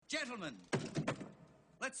Gentlemen,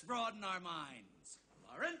 let's broaden our minds.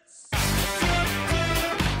 Lawrence?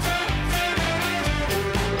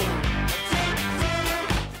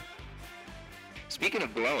 Speaking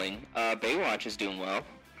of blowing, Baywatch is doing well.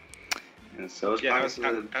 And so is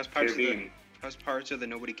how's parts of the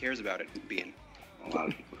Nobody Cares About It being? A lot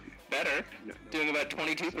of people. Better. Doing about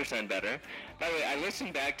 22% better. By the way, I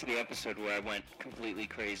listened back to the episode where I went completely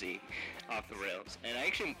crazy off the rails. And I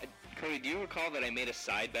actually, Cody, do you recall that I made a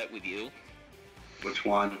side bet with you? Which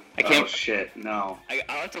one? I can't. Oh, shit, no.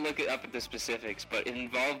 I'll have to look it up at the specifics, but it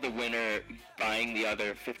involved the winner buying the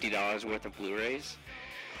other $50 worth of Blu-rays.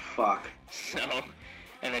 Fuck. So,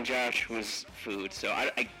 and then Josh was food. So I'll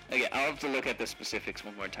have to look at the specifics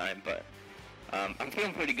one more time, but I'm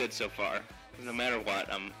feeling pretty good so far. No matter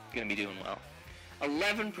what, I'm going to be doing well.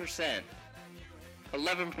 11%.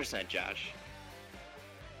 11%, Josh.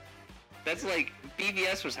 That's like,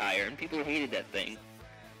 BVS was higher, and people hated that thing.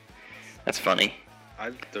 That's funny.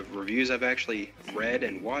 The reviews I've actually read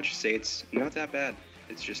and watched say it's not that bad.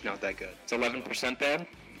 It's just not that good. It's 11% bad?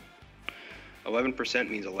 11%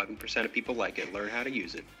 means 11% of people like it. Learn how to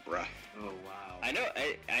use it, bruh. Oh, wow.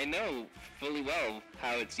 I know fully well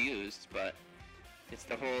how it's used, but it's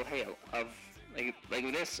the whole hail of, like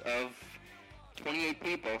with this, of 28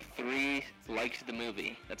 people, 3 liked the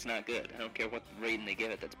movie. That's not good. I don't care what rating they give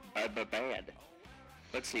it. That's bad.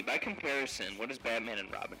 Let's see. By comparison, what does Batman and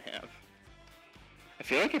Robin have? I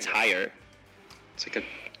feel like it's higher. It's like a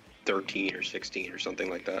 13 or 16 or something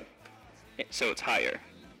like that. So it's higher.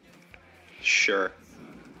 Sure.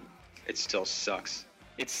 It still sucks.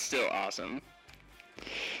 It's still awesome.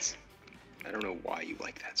 I don't know why you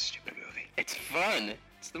like that stupid movie. It's fun.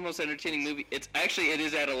 It's the most entertaining movie. It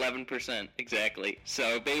is at 11%, exactly.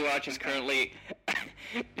 So Baywatch is currently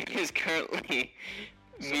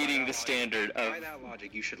meeting the standard of... By that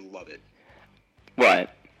logic, you should love it.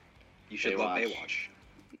 What? You should love Baywatch.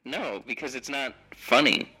 No, because it's not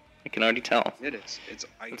funny. I can already tell. It is.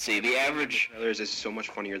 Let's see, the average... The trailers is so much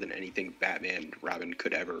funnier than anything Batman and Robin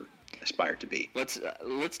could ever aspire to be. Let's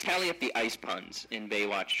tally up the ice puns in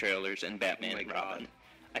Baywatch trailers and Batman and Robin.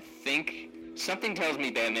 I think something tells me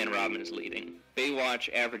Batman and Robin is leading. Baywatch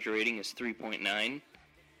average rating is 3.9,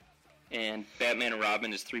 and Batman and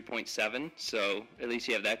Robin is 3.7, so at least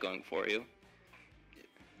you have that going for you.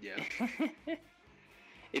 Yeah.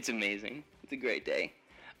 It's amazing. It's a great day.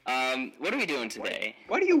 What are we doing today?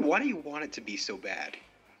 Why do you want it to be so bad?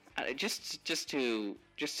 Just to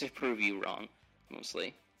prove you wrong,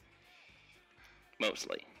 mostly.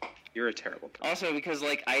 You're a terrible person. Also, because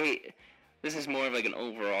this is more of like an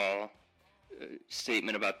overall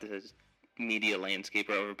statement about the media landscape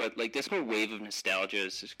or whatever, but like this whole wave of nostalgia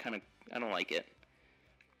is just kind of, I don't like it.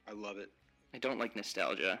 I love it. I don't like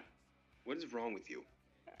nostalgia. What is wrong with you?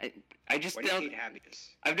 I just Why do you hate happiness?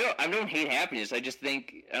 I don't hate happiness. I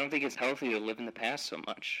don't think it's healthy to live in the past so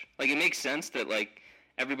much. Like, it makes sense that like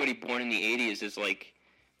everybody born in the 80s is like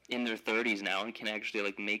in their 30s now and can actually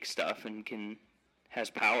like make stuff and has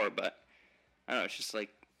power, but I don't know,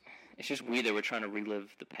 it's just weird that we're trying to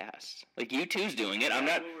relive the past. Like, U2's doing it. Isn't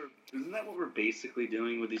that what we're basically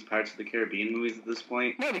doing with these Pirates of the Caribbean movies at this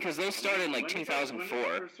point? No, because those started in like 2004. When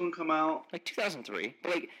did the first one come out? Like 2003.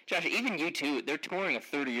 But like, Josh, even U2, they're touring a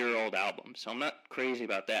 30-year-old album, so I'm not crazy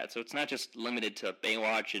about that. So it's not just limited to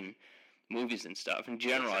Baywatch and movies and stuff. In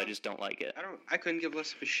general, I just don't like it. I couldn't give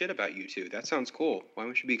less of a shit about U2. That sounds cool. Why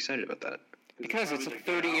would you be excited about that? Because it's a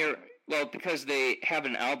 30-year... Well, because they have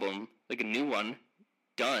an album, like a new one,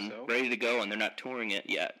 done, ready to go, and they're not touring it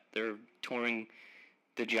yet. They're touring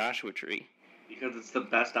the Joshua Tree. Because it's the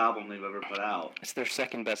best album they've ever put out. It's their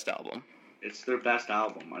second best album. It's their best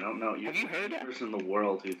album. I don't know. Have you heard it? You're the person in the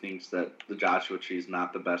world who thinks that the Joshua Tree is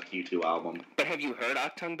not the best U2 album. But have you heard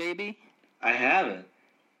Octung Baby? I haven't.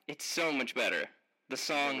 It's so much better. The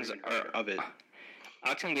songs are... of it.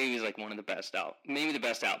 Octung Baby is like one of the best maybe the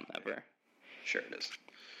best album ever. Sure it is.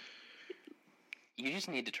 You just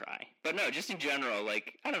need to try. But no, just in general,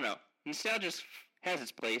 like, I don't know. Nostalgia has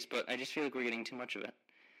its place, but I just feel like we're getting too much of it.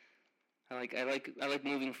 I like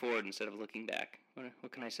moving forward instead of looking back.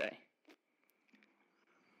 What can I say?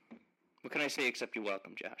 What can I say except you're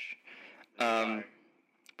welcome, Josh?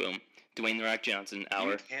 Boom. Dwayne The Rock Johnson,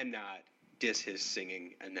 You cannot diss his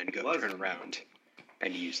singing and then turn around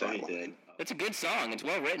and use that line. It's a good song. It's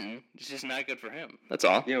well written. It's just not good for him. That's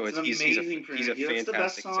all. You know, it's amazing for him. That's the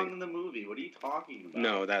best song singer. in the movie. What are you talking about?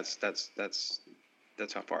 No, that's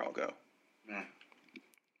how far I'll go. Nah.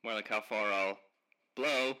 More like how far I'll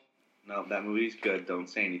blow. No, that movie's good. Don't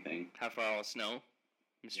say anything. How far I'll snow.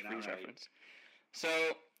 Mr. Freeze reference. So,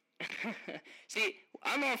 See,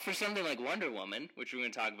 I'm all for something like Wonder Woman, which we're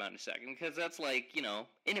going to talk about in a second, because that's like,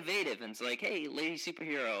 innovative, and it's like, hey, lady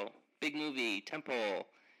superhero, big movie, temple,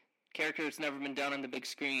 character that's never been done on the big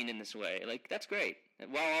screen in this way. Like, that's great,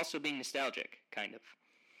 while also being nostalgic, kind of.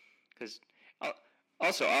 Because,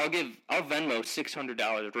 I'll Venmo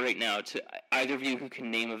 $600 right now to either of you who can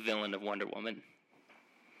name a villain of Wonder Woman.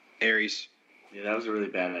 Ares. Yeah, that was a really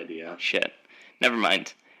bad idea. Shit. Never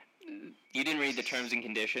mind. You didn't read the terms and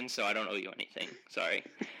conditions, so I don't owe you anything. Sorry.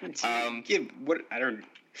 What? I don't.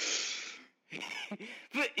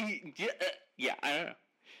 But yeah, I don't know.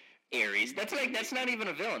 Ares. That's not even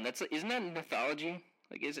a villain. Isn't that mythology?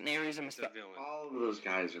 Like, isn't Ares a mythology? All of those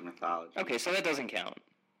guys are mythology. Okay, so that doesn't count.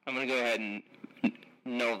 I'm gonna go ahead and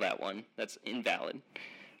null that one. That's invalid.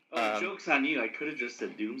 Joke's on you. I could have just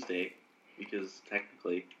said Doomsday, because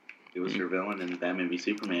technically it was your villain in Batman v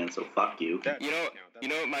Superman, so fuck you. You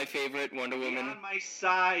know what my favorite Wonder Woman... Be on my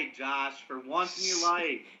side, Josh, for once in your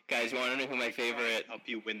life. Guys, you want to know who my favorite... Help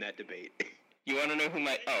you win that debate. You want to know who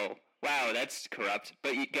my... Oh, wow, that's corrupt.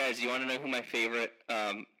 But guys, you want to know who my favorite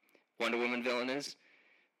Wonder Woman villain is?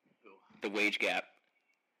 Who? The Wage Gap.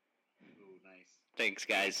 Ooh, nice. Thanks,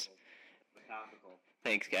 guys. Topical.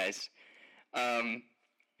 Thanks, guys.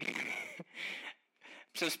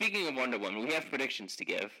 So speaking of Wonder Woman, we have predictions to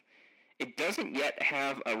give. It doesn't yet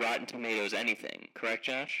have a Rotten Tomatoes anything, correct,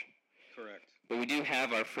 Josh? Correct. But we do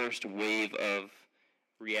have our first wave of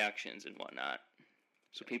reactions and whatnot.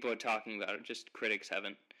 So people are talking about it, just critics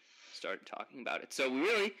haven't started talking about it. So we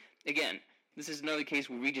really, again, this is another case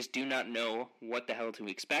where we just do not know what the hell to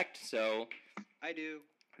expect, so... I do.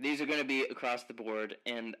 These are going to be across the board,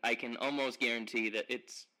 and I can almost guarantee that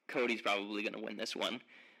Cody's probably going to win this one.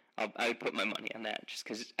 I would put my money on that, just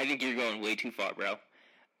because I think you're going way too far, bro.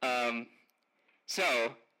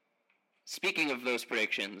 So, speaking of those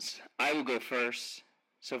predictions, I will go first.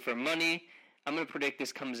 So for money, I'm going to predict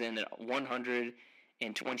this comes in at $127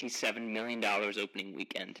 million opening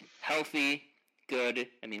weekend. Healthy, good.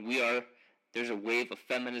 I mean, there's a wave of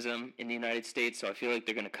feminism in the United States, so I feel like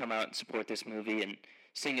they're going to come out and support this movie and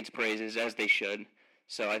sing its praises, as they should.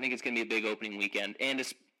 So I think it's going to be a big opening weekend.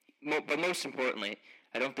 But most importantly,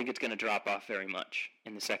 I don't think it's going to drop off very much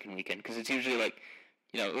in the second weekend, because it's usually like,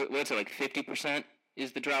 what's it, like 50%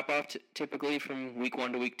 is the drop-off typically from week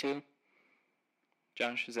 1 to week 2?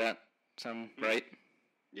 Josh, does that sound right?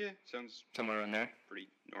 Yeah, sounds somewhere around there. Pretty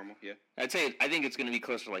normal, yeah. I think it's going to be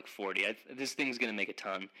closer to like 40. This thing's going to make a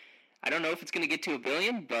ton. I don't know if it's going to get to $1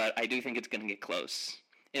 billion, but I do think it's going to get close.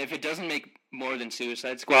 And if it doesn't make more than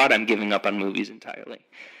Suicide Squad, I'm giving up on movies entirely.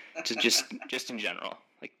 Just in general.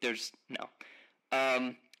 Like, there's no.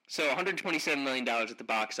 So $127 million at the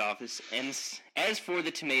box office. And as for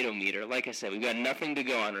the tomato meter, like I said, we've got nothing to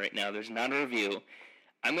go on right now. There's not a review.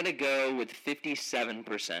 I'm going to go with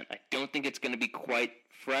 57%. I don't think it's going to be quite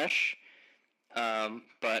fresh,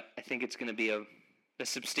 but I think it's going to be a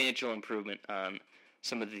substantial improvement on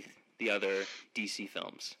some of the other DC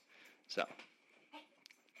films. So,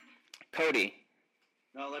 Cody.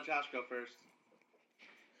 No, let Josh go first.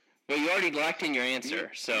 Well, you already locked in your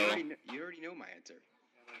answer, so... You already know my answer.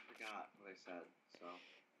 I forgot what I said,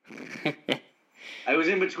 so... I was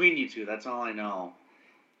in between you two, that's all I know.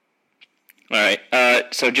 All right,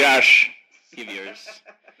 so Josh, give yours.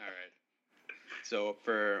 All right. So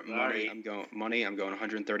for money, I'm going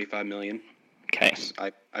 $135 million. Okay.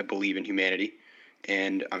 I believe in humanity,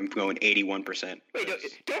 and I'm going 81%. Wait,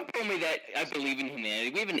 don't tell me that I believe in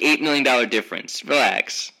humanity. We have an $8 million difference.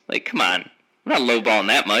 Relax. Like, come on. I'm not lowballing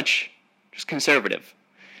that much. Just conservative.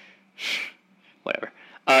 Whatever.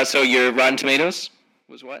 So your Rotten Tomatoes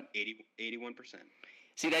was what? 81%.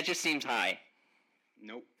 See, that just seems high.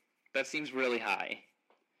 Nope. That seems really high.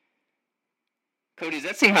 Cody, does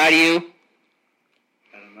that seem high to you?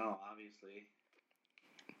 I don't know, obviously.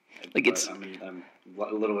 Like, it's... I'm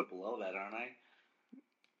a little bit below that, aren't I?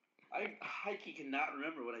 I cannot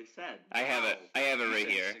remember what I said. I have it right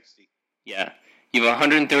here. 60. Yeah. You have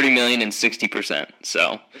 130 million and 60%,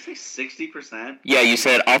 so... Did I say 60%? Yeah, you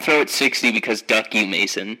said, I'll throw it 60 because duck you,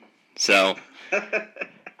 Mason. So...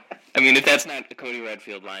 I mean, if that's not a Cody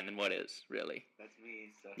Redfield line, then what is, really? That's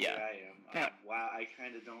me, so yeah. Here I am. Wow, I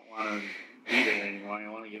kind of don't want to beat it anymore. I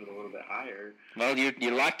want to give it a little bit higher. Well,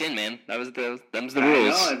 you're locked in, man. Them's the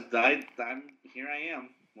rules. I know, I'm here I am.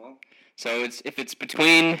 Well... So if it's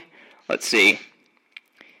between... Let's see.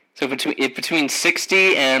 So between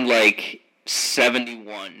 60 and, like,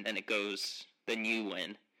 71, then you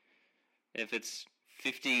win. If it's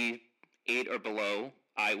 58 or below,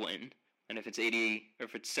 I win. And if it's 80, or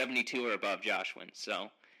if it's 72 or above, Josh wins. So,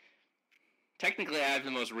 technically I have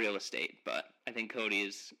the most real estate, but I think Cody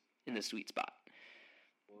is in the sweet spot.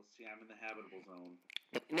 We'll See, I'm in the habitable zone.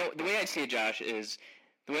 No, the way I see it, Josh, is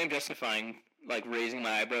the way I'm justifying like raising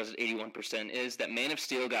my eyebrows at 81% is that Man of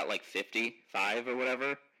Steel got like 55 or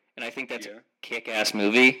whatever, and I think that's a kick-ass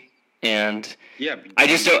movie. And Yeah. I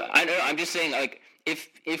just don't. I know. I'm just saying, like,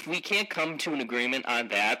 if we can't come to an agreement on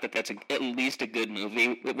that's at least a good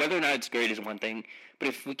movie, whether or not it's great is one thing. But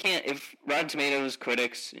if Rotten Tomatoes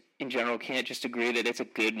critics in general can't just agree that it's a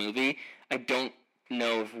good movie, I don't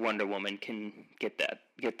know if Wonder Woman can get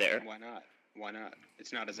there. Why not? Why not?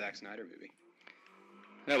 It's not a Zack Snyder movie.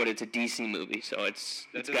 No, but it's a DC movie, so it's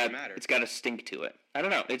doesn't matter. It's got a stink to it. I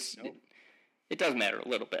don't know. Nope. It does matter a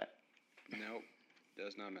little bit. No,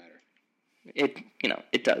 does not matter.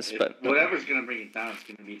 It does, but whatever's gonna bring it down, it's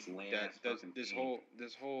gonna be some lame ass fucking This theme.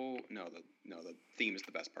 whole the theme is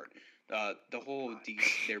the best part. The whole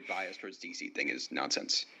DC, their bias towards DC thing is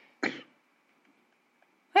nonsense.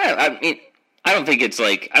 I mean, I don't think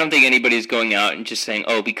anybody's going out and just saying,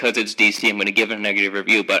 oh, because it's DC, I'm going to give it a negative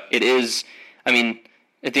review. But it is, I mean,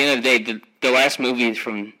 at the end of the day, the last movie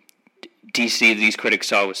from DC these critics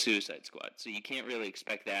saw was Suicide Squad. So you can't really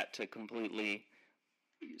expect that to completely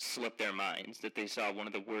slip their minds that they saw one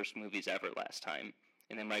of the worst movies ever last time.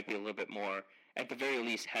 And they might be a little bit more, at the very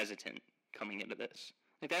least, hesitant coming into this.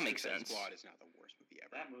 Like, that makes sense. Suicide Squad is not the worst movie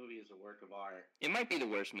ever. That movie is a work of art. It might be the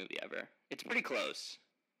worst movie ever. It's pretty close.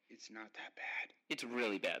 It's not that bad. It's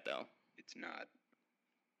really bad, though. It's not.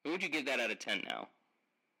 What would you give that out of 10 now?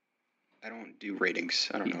 I don't do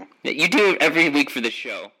ratings. I don't know. You do it every week for the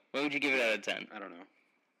show. What would you give it out of 10? I don't know.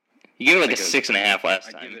 You gave it like a 6.5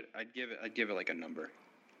 last time. I'd give it like a number.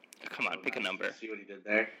 Come on, pick a number. See what he did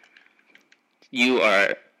there?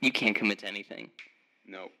 You can't commit to anything.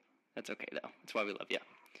 No. That's okay, though. That's why we love you.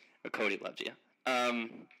 Or Cody loves you.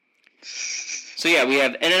 So yeah, we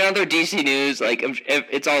have, and in other DC news, like,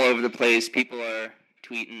 it's all over the place. People are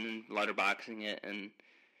tweeting and letterboxing it and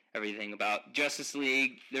everything about Justice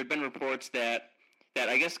League. There have been reports that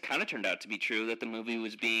I guess kind of turned out to be true, that the movie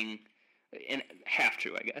was being, and half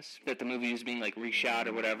true, I guess, that the movie was being like reshot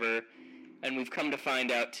or whatever. And we've come to find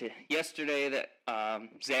out yesterday that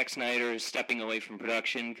Zack Snyder is stepping away from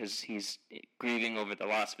production because he's grieving over the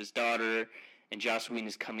loss of his daughter, and Joss Whedon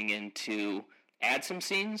is coming in to add some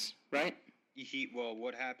scenes, right?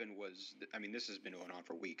 What happened was, I mean, this has been going on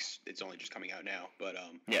for weeks. It's only just coming out now, but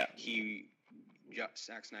yeah.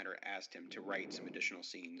 Zack Snyder asked him to write some additional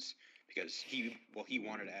scenes because he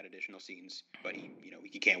wanted to add additional scenes, but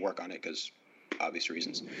he can't work on it because obvious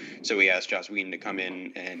reasons. So he asked Joss Whedon to come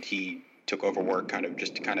in, and he took over work kind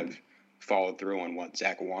of followed through on what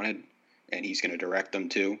Zack wanted, and he's going to direct them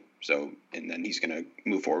too. So, and then he's going to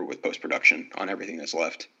move forward with post-production on everything that's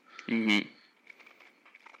left. Mm-hmm.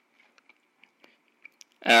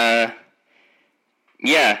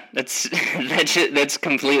 Yeah, that's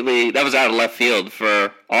completely, that was out of left field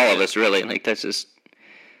for all of us, really. Like, that's just,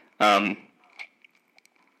 yeah,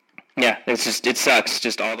 it sucks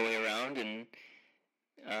just all the way around, and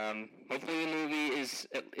hopefully the movie is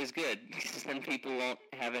good, because then people won't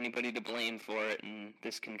have anybody to blame for it, and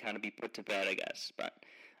this can kind of be put to bed, I guess. But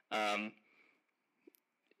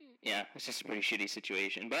yeah, it's just a pretty shitty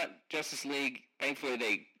situation. But Justice League,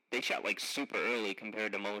 thankfully they shot like super early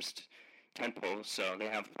compared to most tentpoles, so they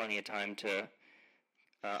have plenty of time to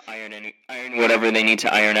iron whatever they need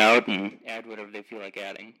to iron out and add whatever they feel like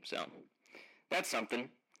adding. So that's something.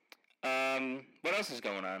 What else is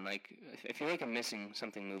going on? Like, I feel like I'm missing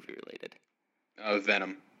something movie related.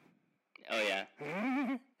 Venom. Oh yeah,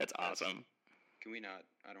 that's awesome. Can we not?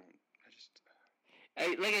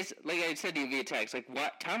 Like I said to you via text, like,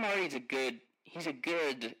 what? Tom Hardy's he's a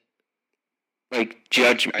good like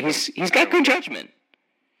judgment. He's got good judgment.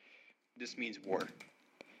 This means war.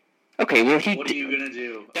 Okay, well what are you gonna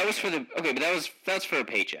do? That was for but that's for a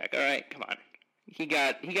paycheck. All right, come on. He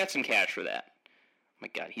got some cash for that. Oh my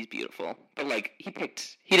God, he's beautiful. But like he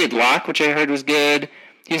did Locke, which I heard was good.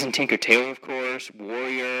 He was in Tinker Tailor, of course.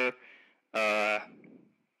 Warrior.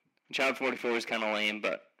 Child 44 was kind of lame,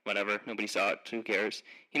 but whatever. Nobody saw it. So who cares?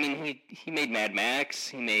 He made Mad Max.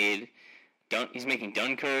 He's making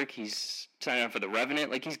Dunkirk. He's signing on for The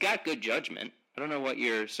Revenant. Like, he's got good judgment. I don't know what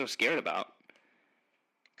you're so scared about.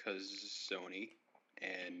 Because Sony,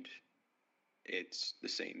 and it's the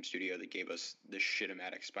same studio that gave us the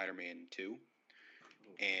shit-o-matic Spider-Man 2,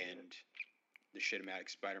 and the shit-o-matic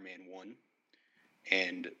Spider-Man 1,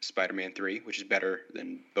 and Spider-Man 3, which is better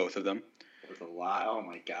than both of them. With a lot. Oh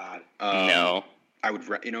my God. No. I would.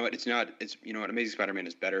 You know what? It's not. It's Amazing Spider-Man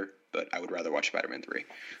is better, but I would rather watch Spider-Man 3.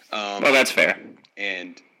 Well, that's fair.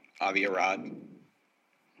 And Avi Arad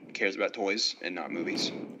cares about toys and not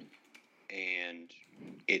movies, and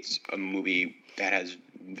it's a movie that has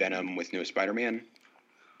Venom with no Spider-Man.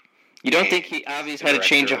 You don't and think he obviously the had a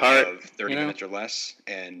change of director heart? of 30 you know? Minutes or Less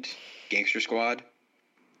and Gangster Squad.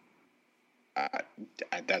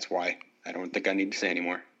 That's why I don't think I need to say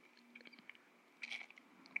anymore.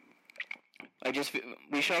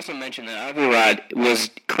 We should also mention that Avi Arad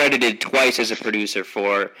was credited twice as a producer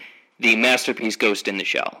for the masterpiece Ghost in the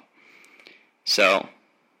Shell. So,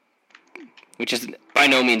 which is by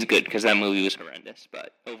no means good because that movie was horrendous,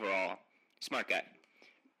 but overall, smart guy.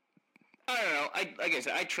 I don't know. Like I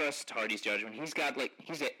said, I trust Hardy's judgment. He's got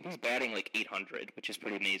he's batting like 800, which is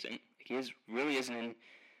pretty amazing. He really isn't in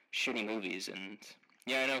shitty movies, and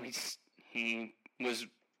yeah, I know he was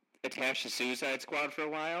attached to Suicide Squad for a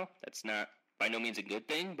while. That's not by no means a good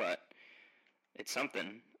thing, but it's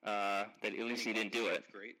something that at least he didn't do it.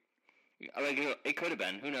 Great. Like it could have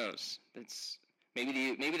been. Who knows? It's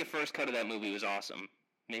maybe the first cut of that movie was awesome.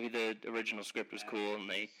 Maybe the original script was cool and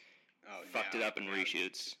they fucked it up in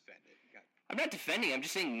reshoots. I'm not defending. I'm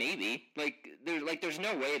just saying maybe. There's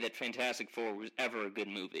no way that Fantastic Four was ever a good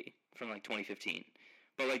movie from 2015.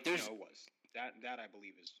 But there's No, it was that I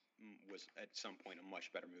believe was at some point a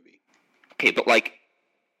much better movie. okay, but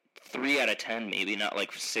 3 out of 10 maybe, not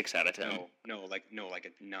 6 out of 10. No, like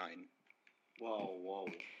a 9. Whoa.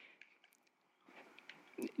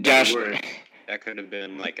 Josh, That could have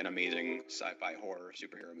been an amazing sci-fi horror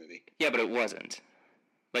superhero movie. yeah, but it wasn't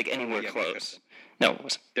anywhere Yeah, but it close. No, it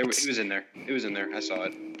wasn't. It was in there. It was in there. I saw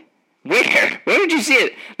it. Where? Where did you see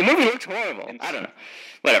it? The movie looked horrible. I don't know.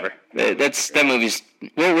 Whatever. That movie's.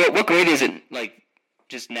 What grade is it?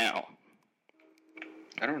 Just now.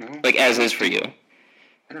 I don't know. As is for you.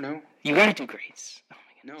 I don't know. You gotta do grades. Oh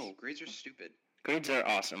my goodness. No, grades are stupid. Grades are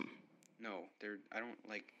awesome. No, I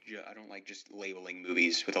don't like just labeling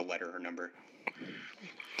movies with a letter or number.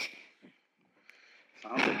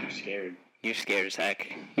 Sounds like you're scared. You're scared as heck.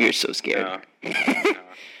 You're so scared.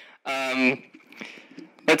 No.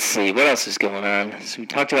 Let's see. What else is going on? So we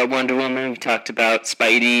talked about Wonder Woman. We talked about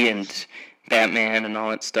Spidey and Batman and all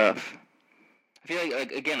that stuff.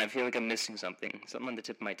 I feel like I'm missing something. Something on the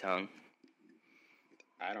tip of my tongue.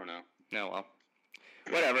 I don't know. No, well.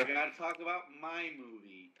 Whatever. I gotta talk about my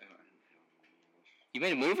movie. You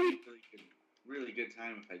made a movie? Really good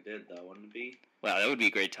time if I did, though, wouldn't it be? Wow, that would be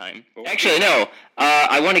a great time. Oh. Actually, no.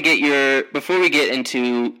 I want to get before we get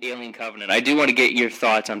into Alien Covenant, I do want to get your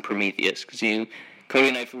thoughts on Prometheus, because Cody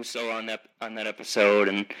and I were so on that episode,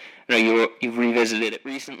 and you revisited it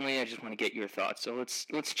recently. I just want to get your thoughts. So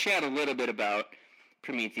let's chat a little bit about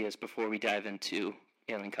Prometheus before we dive into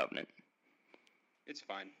Alien Covenant. It's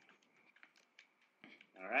fine.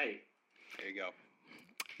 All right. There you go.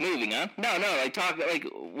 Moving on. No.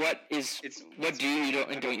 What do you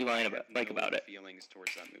don't you like about it? Feelings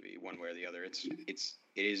towards that movie, one way or the other. It's.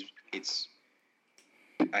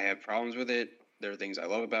 I have problems with it. There are things I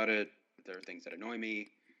love about it. There are things that annoy me,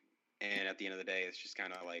 and at the end of the day, it's just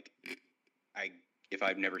kind of if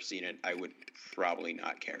I've never seen it, I would probably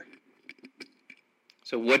not care.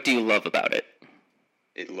 So what do you love about it?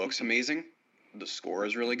 It looks amazing. The score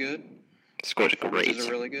is really good. The score's great. Performances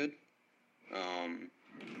are really good.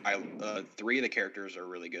 3 of the characters are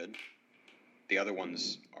really good. The other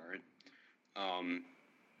ones aren't.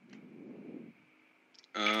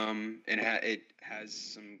 It has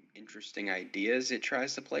some interesting ideas it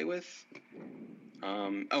tries to play with.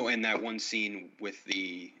 And that one scene with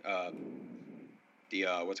the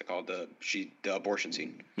what's it called? The abortion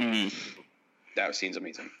scene. Mm. That scene's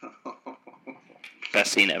amazing.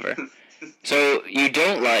 Best scene ever. So you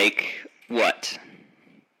don't like what?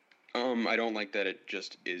 I don't like that it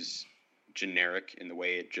just is generic in the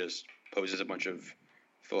way it just poses a bunch of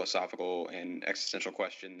philosophical and existential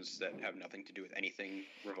questions that have nothing to do with anything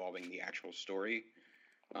revolving the actual story.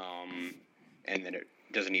 And then it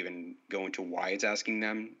doesn't even go into why it's asking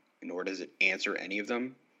them, nor does it answer any of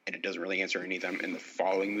them. And it doesn't really answer any of them in the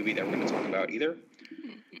following movie that we're going to talk about either.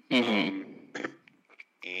 Mm-hmm.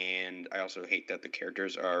 And I also hate that the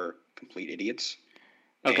characters are complete idiots.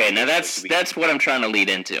 Okay, and now that's what I'm trying to lead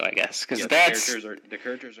into, I guess, because the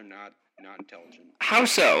characters are not intelligent. How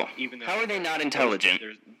so? Even though how are they not intelligent?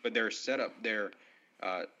 They're set up. They're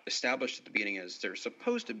established at the beginning as they're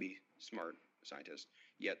supposed to be smart scientists.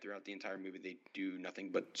 Yet throughout the entire movie, they do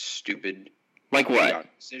nothing but stupid. Like what?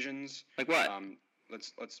 Decisions. Like what?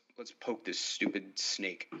 Let's poke this stupid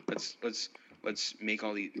snake. Let's make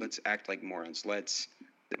all these. Let's act like morons.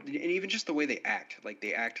 And even just the way they act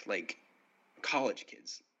like college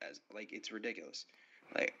kids. It's ridiculous.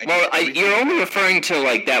 You're only referring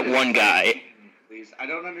to that one guy. Please, I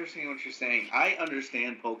don't understand what you're saying. I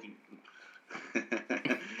understand poking.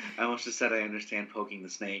 I almost just said I understand poking the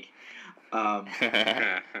snake. No,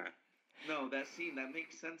 No, that scene, that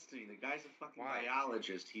makes sense to me. The guy's a fucking Why?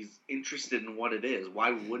 biologist. He's interested in what it is.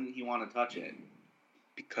 Why wouldn't he want to touch it?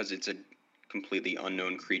 Because it's a completely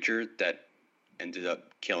unknown creature that ended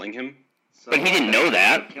up killing him. So But he didn't know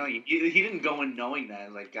that. He didn't go in knowing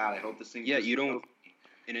that. Like, God, I hope this thing. Yeah, just you don't- kills me.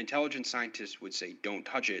 An intelligent scientist would say, "Don't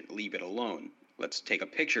touch it. Leave it alone. Let's take a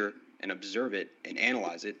picture and observe it and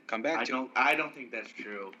analyze it. Come back to it." I don't think that's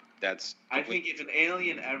true. That's. I think if an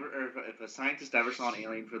alien ever, or if a scientist ever saw an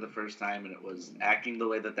alien for the first time and it was acting the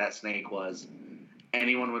way that snake was,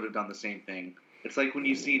 anyone would have done the same thing. It's like when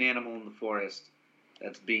you see an animal in the forest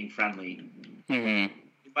that's being friendly. Mm-hmm.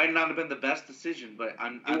 It might not have been the best decision, but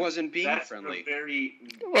It wasn't being that's friendly. A very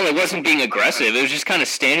Well, it wasn't being aggressive. It was just kind of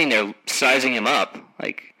standing there, sizing him up.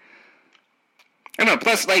 Like, I don't know.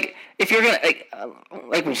 Plus, like, if you're gonna,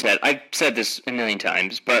 like we said, I've said this a million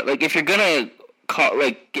times, but like, if you're gonna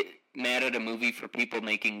get mad at a movie for people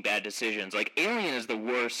making bad decisions, like, Alien is the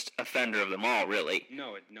worst offender of them all, really.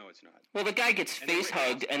 No, it's not. Well, the guy gets And face everybody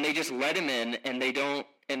hugged, else- and they just let him in, and they don't,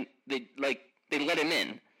 and they let him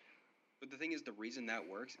in. But the thing is, the reason that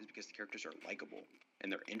works is because the characters are likable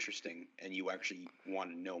and they're interesting, and you actually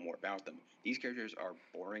want to know more about them. These characters are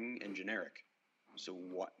boring and generic, so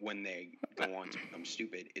when they go on to become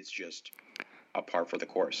stupid, it's just a par for the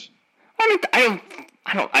course. I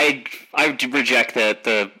reject that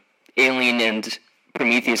the Alien and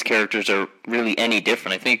Prometheus characters are really any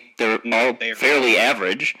different. I think they're all they are fairly not.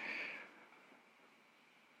 average.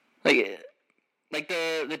 Like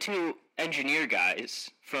the two engineer guys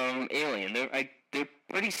from Alien, they're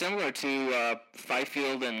pretty similar to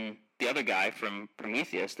Fifield and the other guy from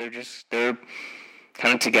Prometheus. They're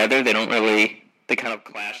kind of together. They kind of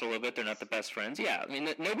clash a little bit. They're not the best friends. Yeah, I mean,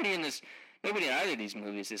 nobody in either of these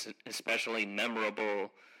movies is an especially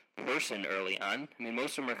memorable person early on. I mean,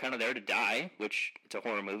 most of them are kind of there to die, which it's a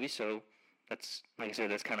horror movie, so that's, like I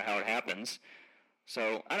said, that's kind of how it happens.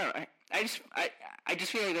 So I don't know. I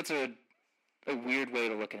just feel like that's a weird way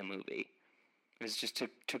to look at a movie. It's just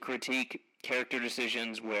to critique character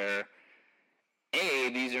decisions where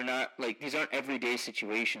these aren't everyday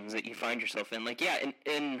situations that you find yourself in. Like, yeah,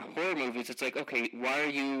 in horror movies, it's like, okay, why are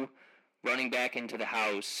you running back into the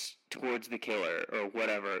house towards the killer or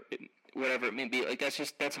whatever it may be? Like, that's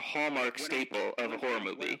a hallmark staple of a horror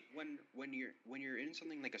movie. When you're in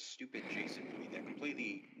something like a stupid Jason movie that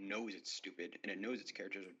completely knows it's stupid and it knows its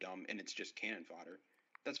characters are dumb and it's just cannon fodder,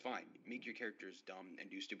 that's fine. Make your characters dumb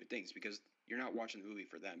and do stupid things because you're not watching the movie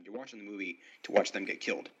for them. You're watching the movie to watch them get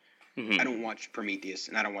killed. Mm-hmm. I don't watch Prometheus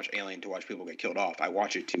and I don't watch Alien to watch people get killed off. I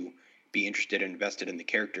watch it to be interested and invested in the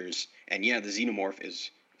characters. And yeah, the xenomorph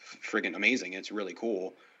is friggin' amazing. It's really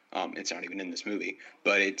cool. It's not even in this movie,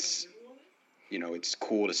 but it's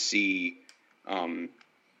cool to see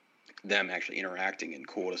them actually interacting and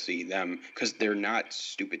cool to see them because they're not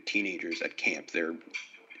stupid teenagers at camp. They're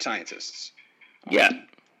scientists. Yeah.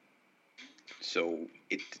 So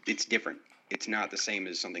it's different. It's not the same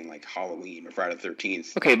as something like Halloween or Friday the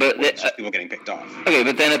 13th. Okay, but It's just people getting picked off. okay,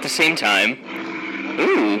 but then at the same time,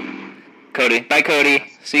 Cody. Bye, Cody.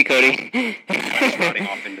 See you, Cody.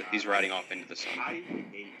 He's riding off into the sun. I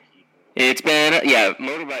hate people. It's been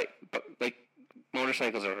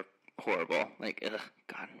motorcycles are horrible. Like, ugh,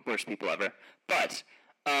 God, worst people ever. But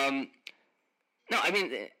no, I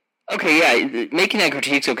mean, okay, yeah, making that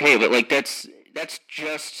critique's okay, but like it's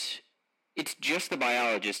just the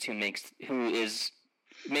biologist who makes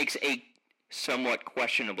a somewhat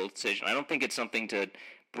questionable decision. I don't think it's something to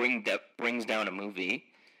brings down a movie.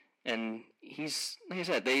 And he's, like I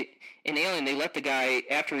said, in Alien, they let the guy,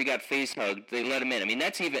 after he got face hugged, they let him in. I mean,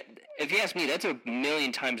 that's even, if you ask me, that's a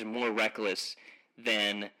million times more reckless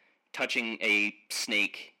than touching a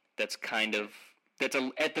snake that's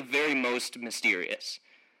at the very most mysterious.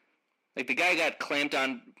 Like, the guy got clamped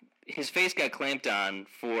on, his face got clamped on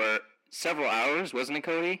for several hours, wasn't it,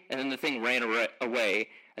 Cody? And then the thing ran away,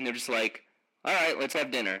 and they're just like, all right, let's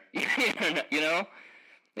have dinner. You know?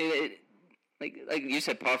 Like you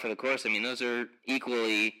said, par for the course. I mean, those are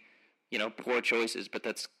equally, poor choices. But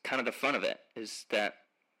that's kind of the fun of it. Is that,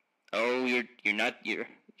 you're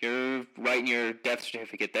writing your death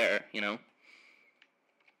certificate there.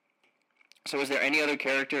 So, is there any other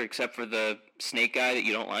character except for the snake guy that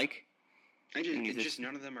you don't like? Just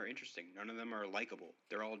none of them are interesting. None of them are likable.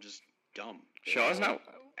 They're all just dumb. Shaw's not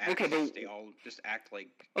okay, but they all just act like.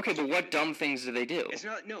 Okay, but what dumb things do they do? It's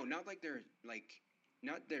not like they're like.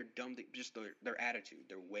 Not their dumb, just their attitude,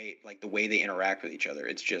 the way they interact with each other.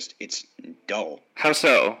 It's dull. How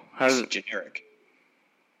so? It's generic.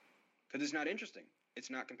 Because it's not interesting. It's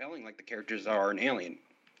not compelling like the characters are in Alien.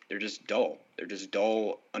 They're just dull. They're just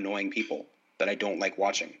dull, annoying people that I don't like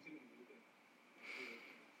watching.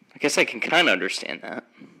 I guess I can kind of understand that.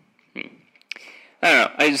 I don't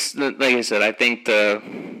know. I just, like I said, I think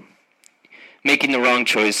making the wrong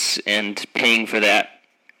choice and paying for that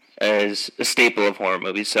is a staple of horror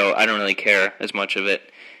movies, so I don't really care as much of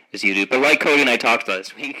it as you do. But like Cody and I talked about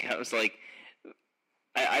this week, I was like,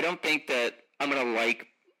 I don't think that I'm going to like...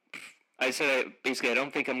 I said, basically, I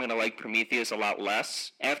don't think I'm going to like Prometheus a lot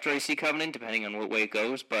less after I see Covenant, depending on what way it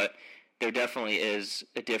goes, but there definitely is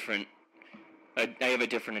a different... I have a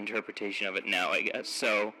different interpretation of it now, I guess.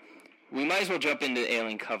 So we might as well jump into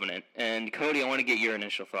Alien Covenant. And Cody, I want to get your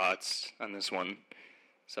initial thoughts on this one.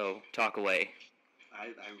 So talk away. I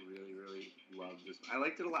really, really loved this. I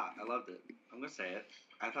liked it a lot. I loved it. I'm going to say it.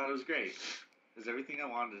 I thought it was great. It was everything I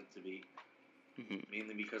wanted it to be.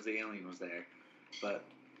 Mainly because the alien was there. But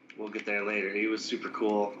we'll get there later. He was super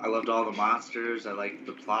cool. I loved all the monsters. I liked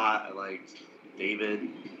the plot. I liked David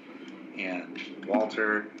and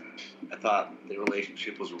Walter. I thought the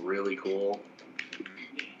relationship was really cool.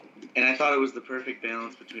 And I thought it was the perfect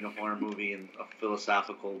balance between a horror movie and a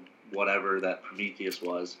philosophical whatever that Prometheus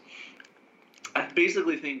was. I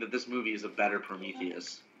basically think that this movie is a better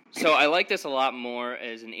Prometheus. So I like this a lot more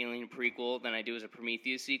as an Alien prequel than I do as a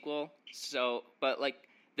Prometheus sequel. But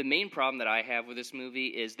the main problem that I have with this movie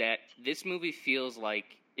is that this movie feels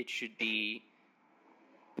like it should be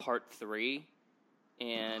part 3,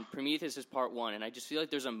 and Prometheus is part 1, and I just feel like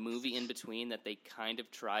there's a movie in between that they kind of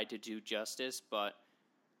tried to do justice, but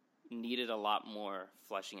needed a lot more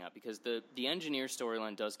fleshing out, because the engineer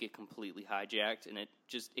storyline does get completely hijacked, and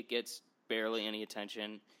it gets barely any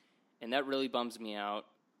attention, and that really bums me out.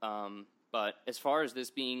 But as far as this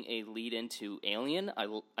being a lead into Alien,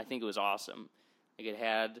 I think it was awesome. Like, it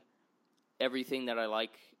had everything that I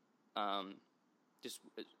like.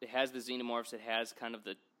 It has the xenomorphs. It has kind of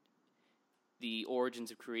the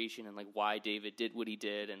origins of creation and like why David did what he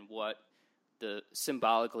did and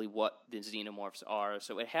symbolically what the xenomorphs are.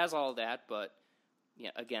 So it has all that, but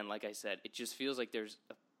yeah, again, like I said, it just feels like there's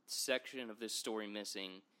a section of this story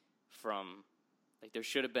missing from, like, there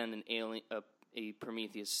should have been a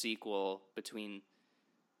Prometheus sequel between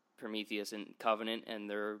Prometheus and Covenant, and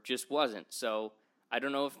there just wasn't. So I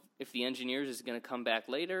don't know if the Engineers is going to come back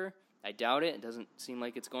later. I doubt it. It doesn't seem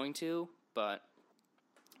like it's going to, but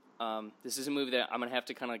this is a movie that I'm going to have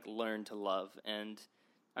to kind of like learn to love, and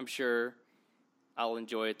I'm sure I'll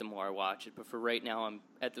enjoy it the more I watch it. But for right now, I'm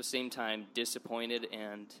at the same time disappointed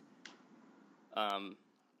and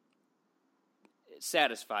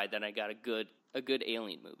satisfied that I got a good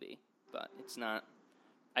Alien movie. But it's not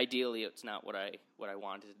what I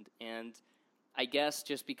wanted, and I guess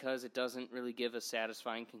just because it doesn't really give a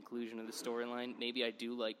satisfying conclusion of the storyline, maybe I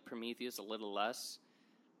do like Prometheus a little less.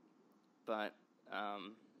 But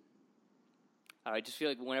I just feel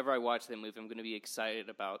like whenever I watch that movie, I'm going to be excited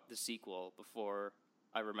about the sequel before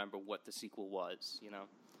I remember what the sequel was, you know.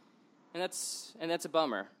 And that's a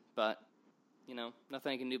bummer, but you know,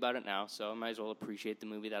 nothing I can do about it now. So I might as well appreciate the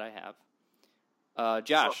movie that I have.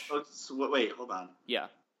 Josh. So, wait, hold on. Yeah.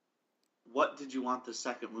 What did you want the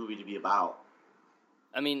second movie to be about?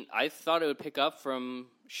 I mean, I thought it would pick up from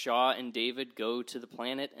Shaw and David go to the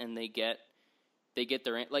planet, and they get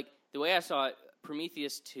their, like, the way I saw it.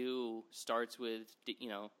 Prometheus 2 starts with, you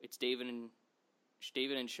know, it's David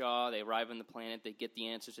and Shaw. They arrive on the planet. They get the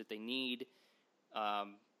answers that they need,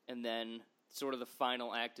 and then sort of the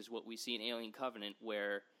final act is what we see in Alien Covenant,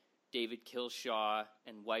 where David kills Shaw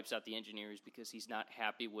and wipes out the Engineers because he's not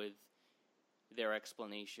happy with their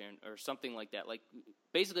explanation or something like that. Like,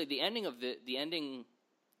 basically, the ending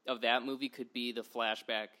of that movie could be the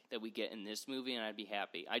flashback that we get in this movie, and I'd be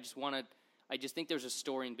happy. I just think there's a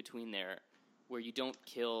story in between there where you don't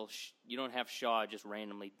have Shaw just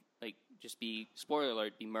randomly, like, just be, spoiler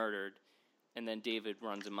alert, be murdered, and then David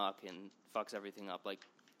runs amok and fucks everything up. Like,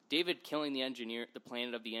 David killing the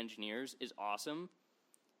planet of the Engineers is awesome,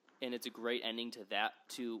 and it's a great ending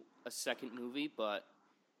to a second movie, but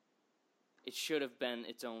it should have been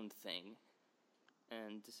its own thing.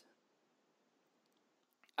 And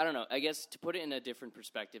I don't know, I guess to put it in a different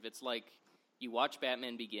perspective, it's like you watch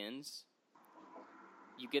Batman Begins,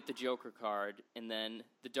 you get the Joker card, and then in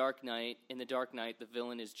The Dark Knight, the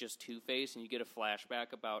villain is just Two-Face, and you get a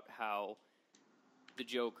flashback about how the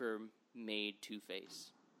Joker made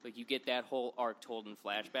Two-Face. Like, you get that whole arc told in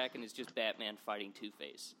flashback, and it's just Batman fighting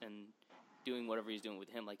Two-Face and doing whatever he's doing with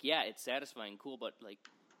him. Like, yeah, it's satisfying, cool, but, like,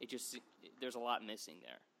 there's a lot missing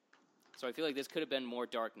there. So I feel like this could have been more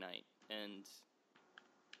Dark Knight and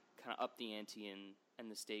kind of up the ante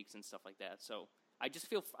and the stakes and stuff like that. So I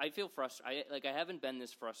feel frustrated. I haven't been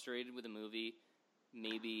this frustrated with a movie.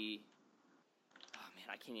 Maybe, oh man,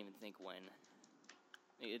 I can't even think when.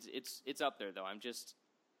 It's up there though. I'm just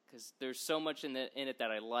because there's so much in it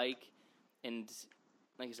that I like, and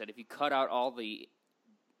like I said, if you cut out all the,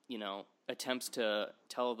 attempts to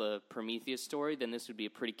tell the Prometheus story, then this would be a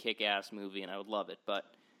pretty kick-ass movie, and I would love it. But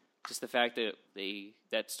just the fact that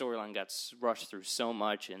that storyline got rushed through so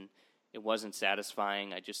much and it wasn't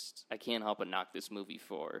satisfying, I can't help but knock this movie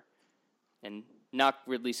for, and knock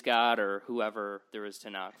Ridley Scott or whoever there is to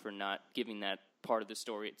knock for not giving that part of the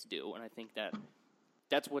story its due. And I think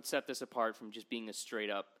that's what set this apart from just being a straight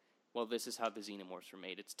up, well, this is how the Xenomorphs were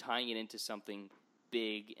made. It's tying it into something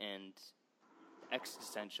big and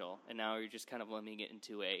existential, and now you're just kind of limiting it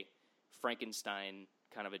into a Frankenstein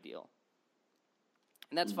kind of a deal.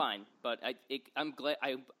 And that's fine, but I'm glad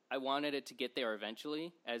I wanted it to get there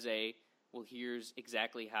eventually as well, here's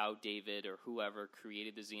exactly how David or whoever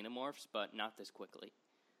created the Xenomorphs, but not this quickly.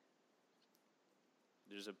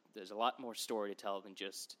 There's a lot more story to tell than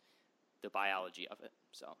just the biology of it.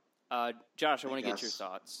 So, Josh, I want to get your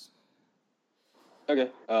thoughts. Okay.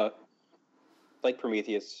 Like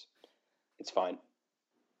Prometheus, it's fine.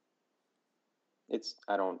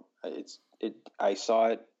 I saw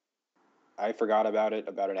it. I forgot about it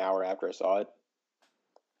about an hour after I saw it.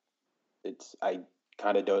 I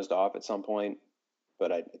kind of dozed off at some point,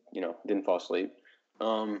 but I, didn't fall asleep.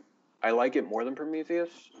 I like it more than Prometheus,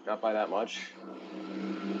 not by that much.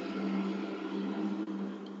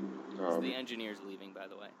 The engineer's leaving, by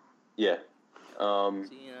the way. Yeah.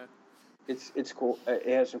 See ya. It's cool. It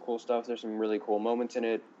has some cool stuff. There's some really cool moments in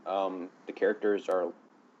it. The characters are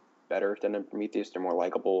better than in Prometheus. They're more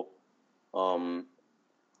likable.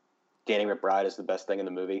 Danny McBride is the best thing in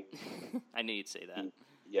the movie. I knew you'd say that.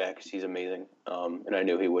 Yeah, because he's amazing. And I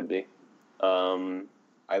knew he would be.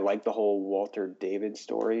 I like the whole Walter David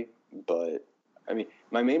story, but I mean,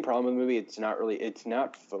 my main problem with the movie, it's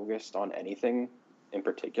not focused on anything in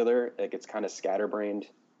particular. Like, it's kind of scatterbrained.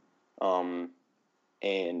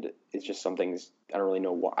 And it's just some things I don't really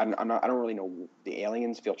know what I don't really know. The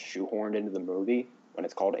aliens feel shoehorned into the movie when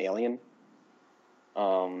it's called Alien.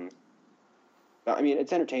 But, I mean,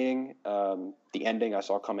 it's entertaining. The ending I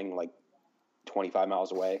saw coming like 25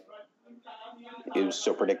 miles away. It was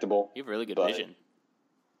so predictable. You have really good vision.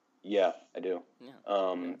 Yeah, I do. Yeah.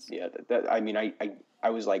 I mean, I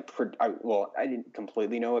was like, I didn't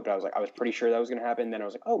completely know it, but I was pretty sure that was going to happen. Then I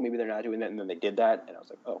was like, oh, maybe they're not doing that, and then they did that, and I was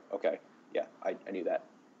like, oh, okay, yeah, I knew that.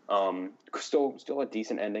 Still a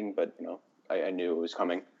decent ending, but I knew it was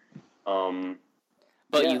coming.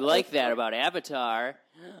 But you like that about Avatar?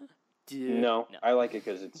 No, I like it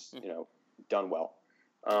because it's done well.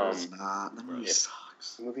 It's not. The movie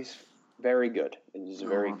sucks. The movie's very good. It's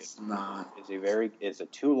very good. It's not. It's a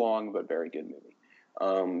too long but very good movie. I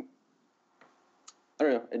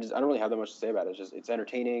don't know. I don't really have that much to say about it. It's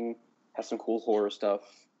entertaining. Has some cool horror stuff.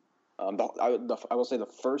 I will say the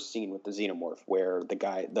first scene with the Xenomorph, where the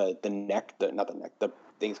guy, the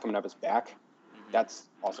thing's coming up his back. Mm-hmm. That's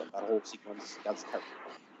awesome. That whole sequence. That's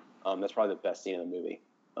terrible. That's probably the best scene in the movie.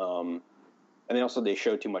 And then also they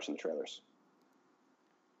showed too much in the trailers.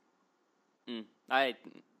 I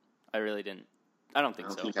really didn't. I don't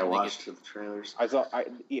think so. I think I watched the trailers. I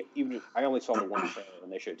only saw the one trailer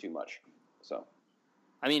and they showed too much. So,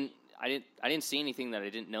 I mean, I didn't see anything that I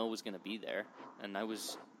didn't know was going to be there, and I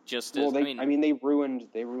was just well. They ruined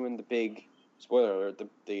the big spoiler alert.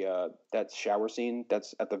 That shower scene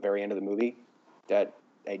that's at the very end of the movie. That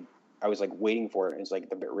I was like waiting for it. And it's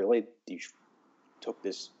like really you took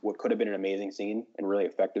this what could have been an amazing scene and really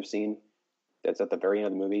effective scene that's at the very end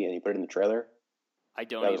of the movie and you put it in the trailer. I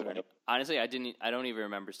don't even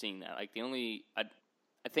remember seeing that. Like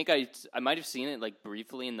I think I might have seen it like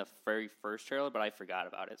briefly in the very first trailer, but I forgot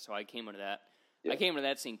about it. So I came into that. Yeah. I came into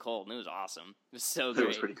that scene cold, and it was awesome. It was so great. It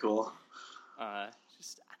was pretty cool. I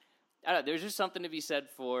don't know. There's just something to be said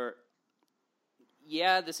for.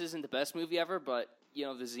 Yeah, this isn't the best movie ever, but the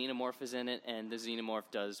Xenomorph is in it, and the Xenomorph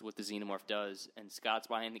does what the Xenomorph does, and Scott's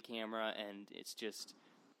behind the camera, and it's just.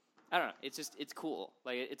 I don't know. It's cool.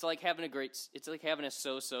 Like it's like having a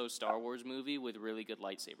so-so Star Wars movie with really good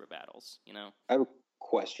lightsaber battles. I have a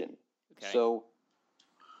question. Okay. So,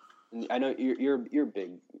 I know you're a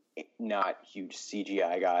big, not huge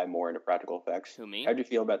CGI guy, more into practical effects. Who, me? How'd you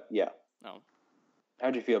feel about Oh.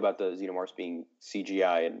 How'd you feel about the Xenomorphs being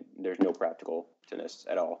CGI and there's no practical to this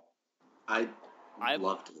at all? I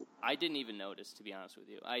loved it. I didn't even notice, to be honest with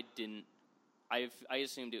you. I didn't. I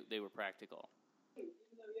assumed they were practical.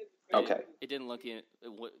 Okay. It didn't look in.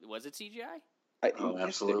 Was it CGI?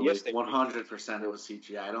 Absolutely. 100% it was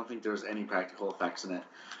CGI. I don't think there was any practical effects in it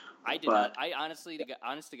I did But- not. I honest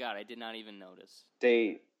to God, I did not even notice.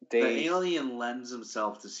 The The alien lends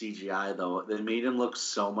himself to CGI though. They made him look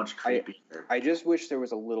so much creepier. I just wish there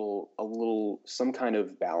was a little some kind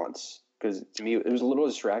of balance, because to me it was a little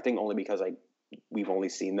distracting only because we've only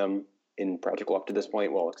seen them in practical up to this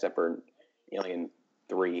point, well, except for Alien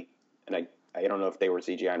 3, and I don't know if they were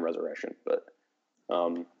CGI in Resurrection, but I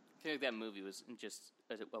feel like that movie was just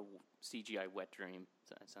a CGI wet dream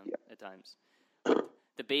at times.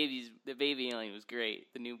 The baby alien was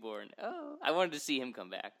great. The newborn. Oh, I wanted to see him come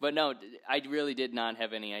back, but no, I really did not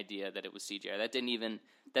have any idea that it was CGI.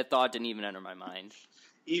 That thought didn't even enter my mind.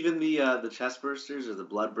 Even the chest bursters or the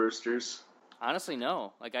blood bursters. Honestly,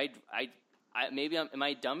 no. Like I maybe am I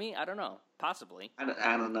a dummy? I don't know. Possibly.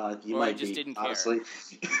 I don't know. You Or might I just be, didn't care. honestly.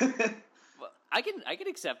 Well, I can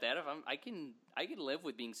accept that if I can live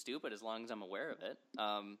with being stupid as long as I'm aware of it.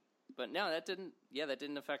 But no, that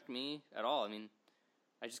didn't affect me at all. I mean,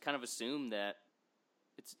 I just kind of assumed that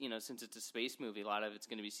it's, since it's a space movie, a lot of it's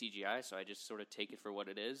going to be CGI, so I just sort of take it for what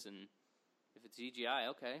it is, and if it's CGI,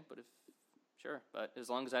 okay, but as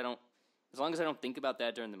long as I don't think about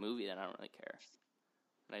that during the movie, then I don't really care.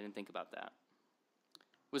 And I didn't think about that.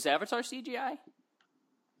 Was Avatar CGI?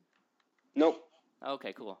 nope.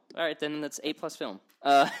 Okay, cool. All right, then that's A+ film.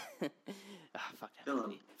 Fuck that Film.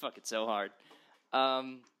 movie. Fuck it so hard.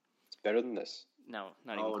 It's better than this. No,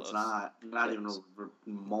 not even Oh, close. it's not. Not even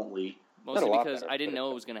remotely. Mostly lot because better, I didn't but-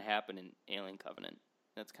 know it was going to happen in Alien Covenant.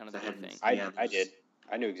 That's kind of the I big hadn't thing. seen- Yeah, I did.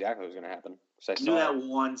 I knew exactly what was going to happen. 'Cause I I knew saw that it.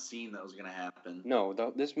 one scene that was going to happen. No,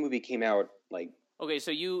 this movie came out like Okay,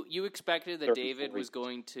 so you expected that 30, David 40. was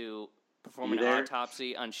going to perform You an there?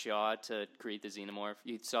 autopsy on Shaw to create the xenomorph.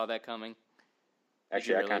 You saw that coming?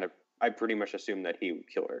 actually really? I pretty much assumed that he would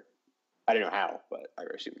kill her. I didn't know how, but I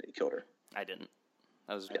assumed that he killed her. I didn't.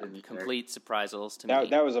 That was I didn't either. complete surprisals to That me.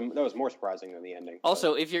 that was more surprising than the ending. but-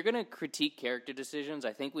 Also, if you're going to critique character decisions,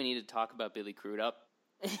 I think we need to talk about Billy Crudup.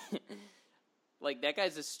 Like, that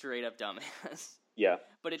guy's a straight-up dumbass. yeah,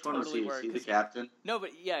 But it Just want to totally see worked. the 'cause- captain. No,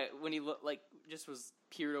 but yeah, when he just was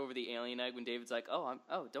peered over the alien egg when David's like, don't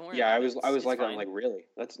worry. yeah. about I it. was It's like, fine." I'm like, really?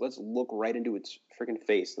 Let's look right into its freaking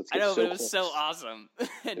face. Let's I get know, so but it was so close. awesome. And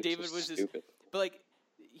It's David just was just, stupid. but like,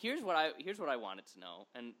 here's what I wanted to know,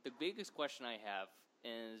 and the biggest question I have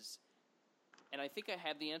is, and I think I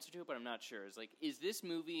have the answer to it, but I'm not sure. Is like, is this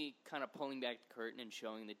movie kind of pulling back the curtain and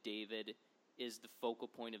showing that David is the focal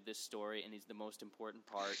point of this story and he's the most important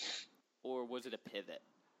part, or was it a pivot?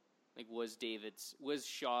 Like, was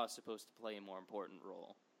Shaw supposed to play a more important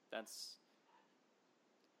role?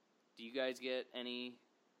 Do you guys get any?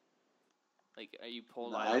 Like, are you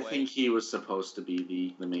pulled either I way? think he was supposed to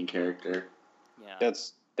be the main character. Yeah.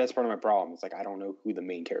 That's part of my problem. It's like I don't know who the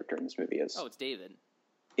main character in this movie is. Oh, it's David.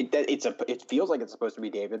 It feels like it's supposed to be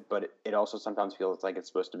David, but it also sometimes feels like it's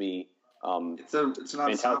supposed to be. It's an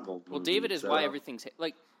ensemble. Well, movie, David is so- why everything's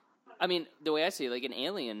like. I mean, the way I see it, like in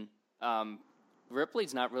Alien,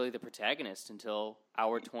 Ripley's not really the protagonist until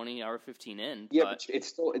hour 20, hour 15 in. Yeah, but but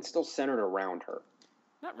it's still centered around her.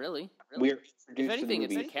 not really. We're If introduced anything, to it's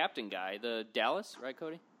the the movie. captain guy, the Dallas, right,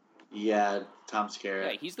 Cody? Yeah, Tom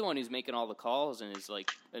Skerritt. Yeah, he's the one who's making all the calls and is like,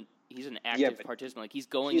 he's an active but participant. Like he's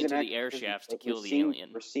going He's into an the air actor, shafts to but kill we're the seeing- alien.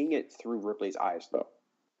 We're seeing it through Ripley's eyes, though.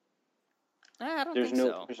 I don't There's think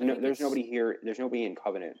so. I think there's it's- nobody here. There's nobody in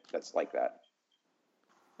Covenant that's like that.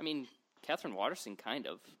 I mean, Catherine Waterston, kind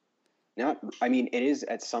of. I mean, it is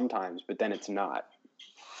at some times, but then it's not.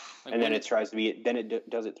 Like And then when- it tries to be. Then it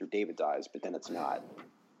does it through David's eyes, but then it's not,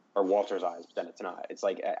 or Walter's eyes, but then it's not. It's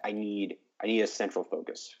like I need a central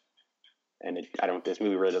focus, and I don't. This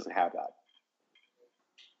movie really doesn't have that.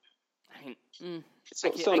 I mean, It's I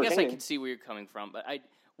still guess I entertaining. can see where you're coming from, but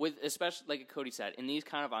especially like Cody said, in these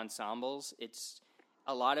kind of ensembles, it's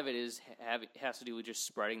a lot of it has to do with just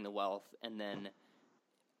spreading the wealth, and then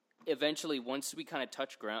eventually, once we kind of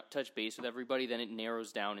touch base with everybody, then it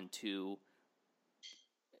narrows down into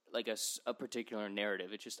like a particular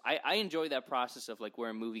narrative. It's just I enjoy that process of like where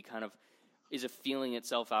a movie kind of is feeling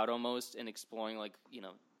itself out almost and exploring like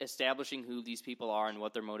establishing who these people are and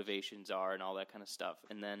what their motivations are and all that kind of stuff,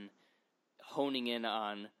 and then honing in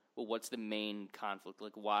on what's the main conflict,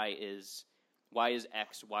 like why is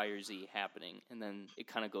X, Y, or Z happening, and then it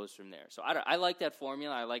kind of goes from there. So I like that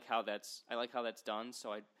formula. I like how that's done.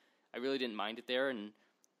 So I really didn't mind it there, and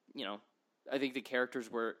I think the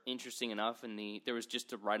characters were interesting enough, and there was just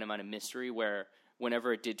the right amount of mystery where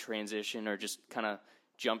whenever it did transition or just kind of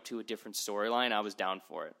jump to a different storyline, I was down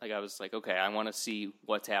for it. Like I was like, okay, I want to see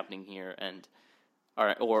what's happening here, and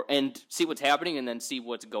see what's happening, and then see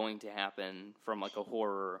what's going to happen from like a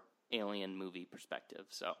horror alien movie perspective.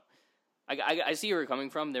 So I see where you're coming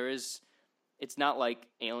from. There is it's not like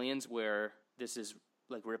Aliens where this is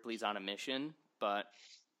like Ripley's on a mission, but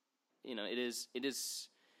it is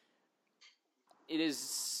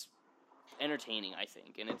entertaining, I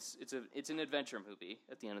think, and it's an adventure movie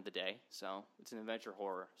at the end of the day. So it's an adventure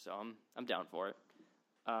horror. So I'm down for it.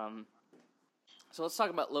 So let's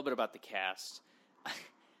talk a little bit about the cast.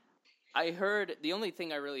 I heard the only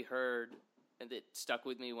thing I really heard that stuck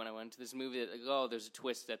with me when I went to this movie, that, like, oh, there's a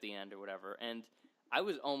twist at the end or whatever, and I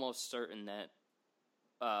was almost certain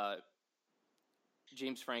that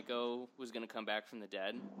James Franco was going to come back from the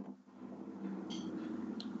dead.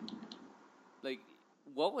 Like,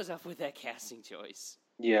 what was up with that casting choice?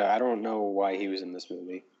 Yeah, I don't know why he was in this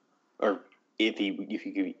movie, or if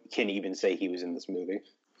you can even say he was in this movie.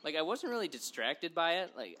 Like, I wasn't really distracted by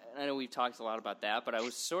it. Like, I know we've talked a lot about that, but I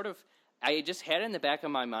was sort of, I just had it in the back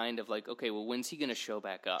of my mind of like, okay, well, when's he going to show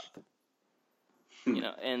back up?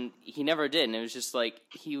 And he never did. And it was just like,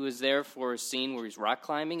 he was there for a scene where he's rock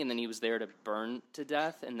climbing, and then he was there to burn to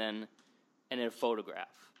death, and then in a photograph.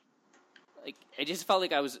 Like, I just felt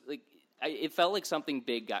like I was, like, it felt like something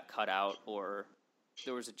big got cut out, or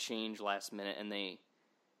there was a change last minute, and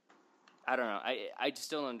I don't know. I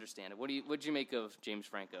just don't understand it. What'd you make of James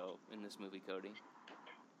Franco in this movie, Cody?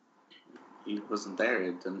 He wasn't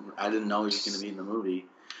there. I didn't know he was going to be in the movie.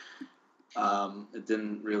 It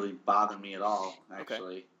didn't really bother me at all,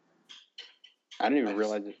 actually. Okay. I didn't even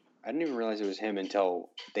realize it was him until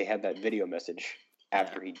they had that video message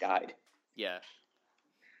after he died. Yeah.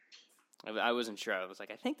 I wasn't sure. I was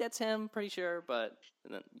like, I think that's him, pretty sure, but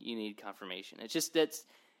then you need confirmation. It's just that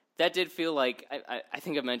did feel like, I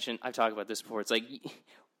think I've talked about this before. It's like,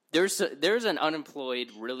 there's an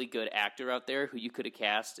unemployed, really good actor out there who you could have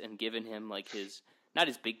cast and given him like not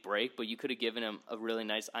his big break, but you could have given him a really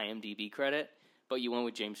nice IMDb credit, but you went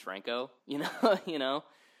with James Franco, like I don't know.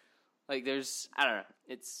 I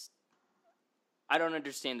don't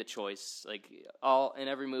understand the choice. Like, in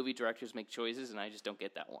every movie, directors make choices, and I just don't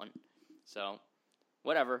get that one. So,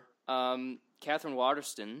 whatever. Catherine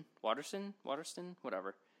Waterston,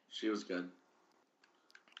 whatever. She was good.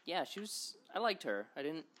 Yeah, I liked her.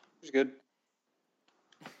 She was good.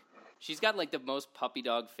 She's got like the most puppy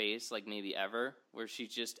dog face, like maybe ever, where she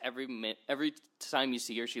just every time you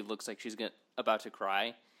see her, she looks like she's about to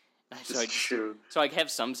cry. True. So I have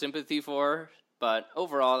some sympathy for her, but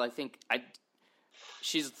overall, I think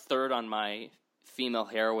she's third on my female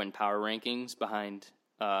heroine power rankings behind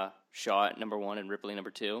Shaw at number 1 and Ripley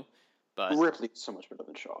number 2. But Ripley's so much better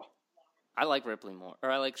than Shaw. I like Ripley more, or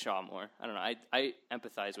I like Shaw more. I don't know. I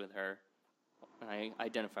empathize with her. I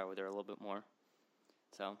identify with her a little bit more.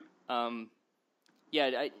 So,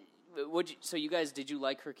 yeah. So you guys, did you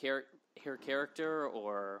like her character,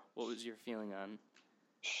 or what was your feeling on?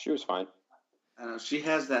 She was fine. I don't know, she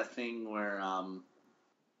has that thing where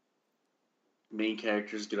main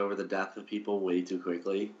characters get over the death of people way too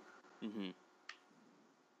quickly. Mm-hmm.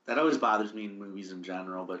 That always bothers me in movies in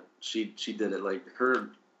general, but she did it. Like,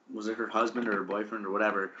 was it her husband or her boyfriend or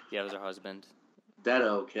whatever? Yeah, it was her husband.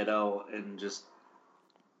 Deado, kiddo, and just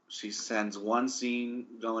she sends one scene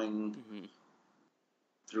going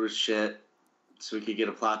through his shit so we could get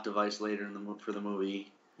a plot device later for the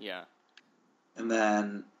movie. Yeah. And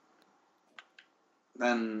then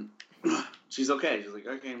she's okay. She's like,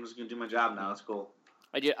 okay, I'm just gonna do my job now. It's cool.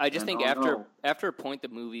 I just think after a point, the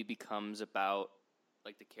movie becomes about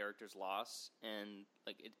like the character's loss, and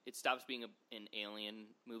like it stops being an alien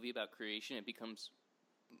movie about creation. It becomes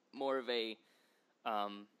more of a I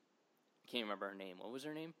can't remember her name. What was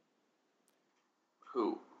her name?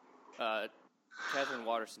 Who? Catherine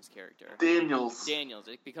Waterston's character. Daniels.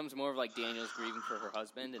 It becomes more of like Daniels grieving for her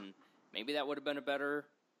husband, and maybe that would have been a better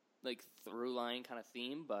like through line kind of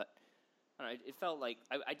theme, but I don't know, it felt like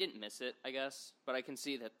I didn't miss it, I guess, but I can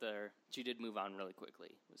see that she did move on really quickly.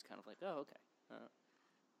 It was kind of like, oh, okay.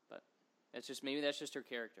 But maybe that's just her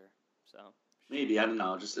character. So maybe, I don't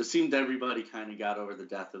know. Just it seemed everybody kind of got over the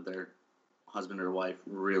death of their husband or wife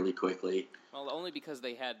really quickly. Well, only because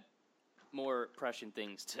they had more prescient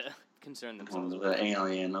things to concern themselves with. The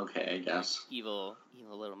alien, okay, I guess. Evil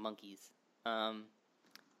little monkeys.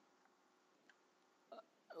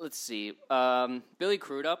 Let's see. Billy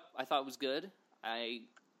Crudup, I thought was good. I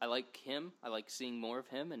like him. I like seeing more of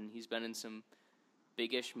him, and he's been in some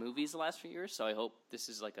big-ish movies the last few years, so I hope this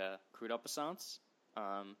is like a Crudup-assance.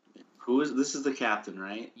 This is the captain,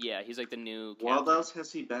 right? Yeah, he's like the new captain. What else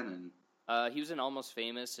has he been in? He was in Almost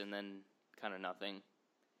Famous, and then kind of nothing.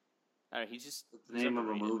 I don't know, he's the name of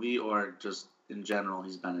a movie, or just in general,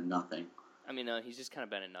 he's been in nothing? I mean, he's just kind of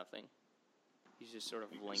been in nothing. He's just sort of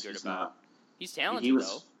lingered he's about. Not, he's talented, he was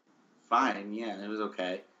though. Fine, yeah, it was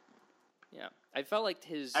okay. Yeah. I felt like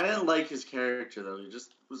his. I didn't like his character though. He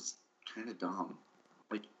just was kind of dumb.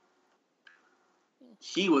 Like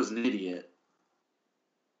he was an idiot.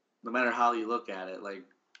 No matter how you look at it, like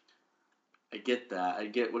I get that. I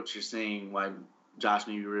get what you're saying. Why Josh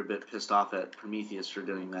maybe you were a bit pissed off at Prometheus for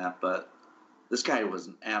doing that, but this guy was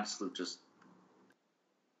an absolute just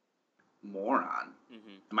moron.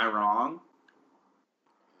 Mm-hmm. Am I wrong?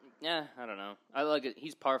 Yeah, I don't know. I like it.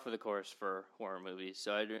 He's par for the course for horror movies,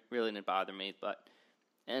 so it really didn't bother me.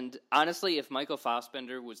 And honestly, if Michael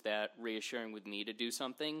Fassbender was that reassuring with me to do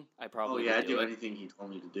something, I probably would I'd do it. anything he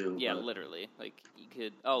told me to do. Yeah, but... literally. Like, you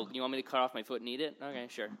could, oh, you want me to cut off my foot and eat it? Okay,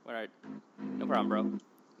 sure. All right. No problem, bro.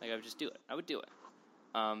 Like, I would just do it. I would do it.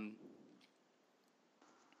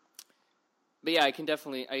 But yeah, I can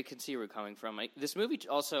see where you're coming from. This movie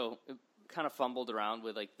also kind of fumbled around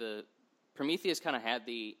with, like, Prometheus kind of had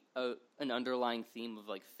an underlying theme of,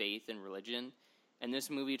 like, faith and religion, and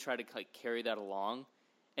this movie tried to, like, carry that along.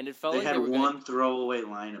 And it felt they like had they were one throwaway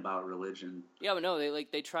line about religion. Yeah, but no,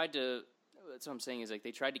 they tried to. That's what I'm saying is like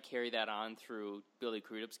they tried to carry that on through Billy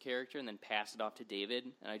Crudup's character and then pass it off to David.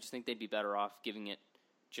 And I just think they'd be better off giving it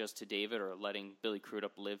just to David or letting Billy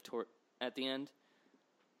Crudup live at the end.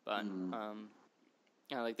 But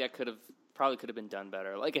yeah, like that probably could have been done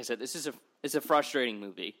better. Like I said, it's a frustrating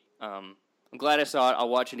movie. I'm glad I saw it. I'll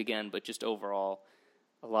watch it again, but just overall,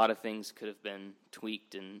 a lot of things could have been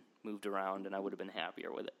tweaked and moved around, and I would have been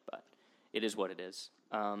happier with it. But it is what it is.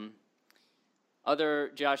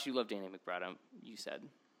 Josh, you love Danny McBride, you said.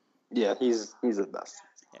 Yeah, he's the best.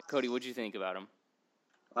 Yeah, Cody, what'd you think about him?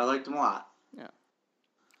 I liked him a lot. Yeah,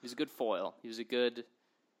 he was a good foil. He was a good.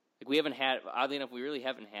 Oddly enough, we really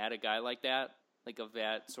haven't had a guy like that, like of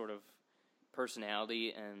that sort of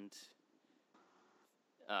personality and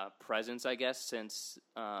presence, I guess, since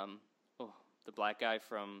the black guy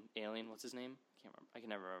from Alien. What's his name? Can't remember. I can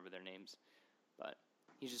never remember their names, but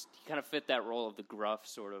he kind of fit that role of the gruff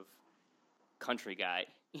sort of country guy,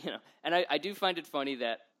 And I do find it funny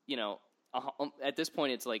that at this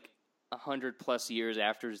point it's like 100+ years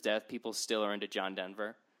after his death, people still are into John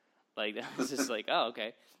Denver. Like that was just like, oh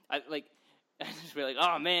okay. I just be like,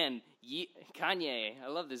 oh man, Kanye. I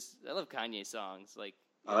love this. I love Kanye songs. Like,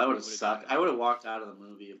 oh, that would have sucked. I would have walked out of the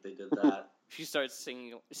movie if they did that. She starts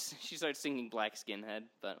singing Black Skinhead,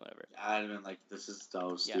 but whatever. I'd have been like, this is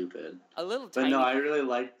so stupid. A little but tiny. No, I really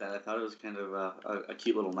liked that. I thought it was kind of a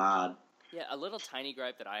cute little nod. Yeah, a little tiny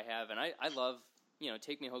gripe that I have, and I love,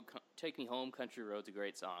 Take Me Home, Country Road's a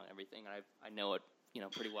great song, everything. I know it,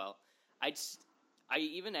 pretty well. I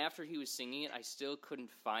even after he was singing it, I still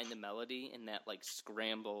couldn't find the melody in that like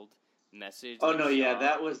scrambled message. Oh no, yeah,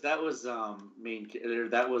 that was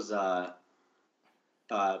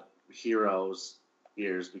Heroes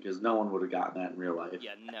ears because no one would have gotten that in real life.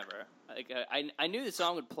 Yeah, never. Like I knew the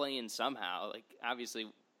song would play in somehow. Like obviously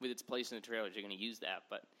with its place in the trailers, you're going to use that.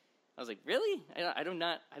 But I was like, really? I don't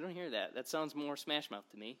hear that. That sounds more Smash Mouth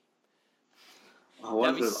to me. Oh,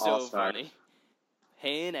 that'd be so funny.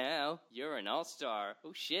 Hey now, you're an all-star.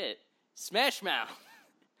 Oh shit, Smash Mouth.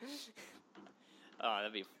 Oh,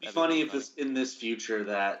 that'd be funny if in this future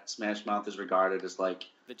that Smash Mouth is regarded as like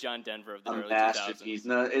the John Denver of the a early masterpiece. 2000s.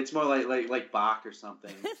 No, it's more like Bach or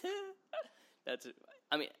something.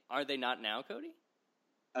 I mean, are they not now, Cody?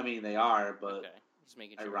 I mean, they are, but okay. Just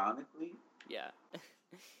making sure. Ironically, yeah.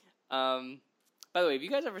 By the way, have you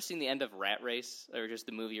guys ever seen the end of Rat Race or just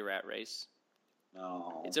the movie Rat Race?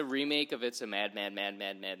 No. It's a remake of It's a Mad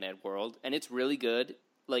World, and it's really good,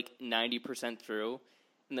 like 90% through.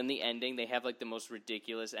 And then the ending, they have like the most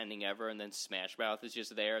ridiculous ending ever, and then Smash Mouth is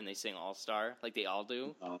just there, and they sing All Star like they all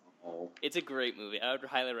do. Oh. It's a great movie. I would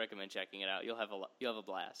highly recommend checking it out. You'll have a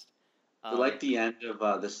blast. I like the end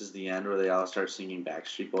of This Is the End, where they all start singing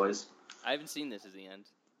Backstreet Boys. I haven't seen This Is the End.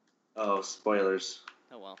 Oh, spoilers!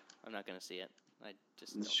 Oh well, I'm not gonna see it. I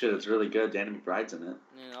just it's really good. Danny McBride's in it.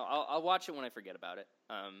 I'll watch it when I forget about it.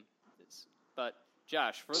 But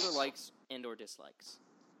Josh, further likes and/or dislikes.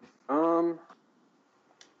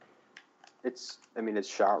 It's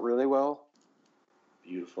shot really well.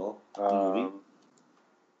 Beautiful. I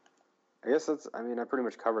guess I pretty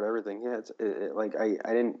much covered everything. Yeah,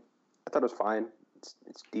 I thought it was fine.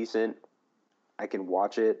 It's decent. I can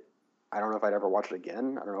watch it. I don't know if I'd ever watch it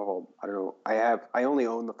again. I don't know. I only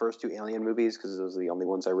own the first two Alien movies because those are the only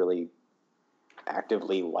ones I really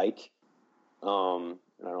actively like. I don't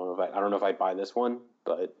know if I'd buy this one,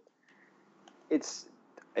 but it's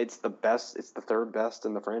the best. It's the third best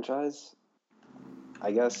in the franchise.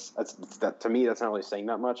 I guess to me that's not really saying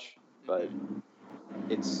that much, but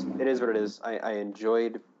it is what it is. I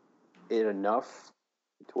enjoyed it enough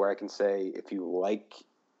to where I can say if you like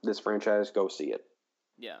this franchise, go see it.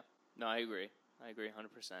 Yeah, no, I agree. I agree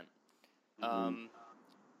 100%. Mhm.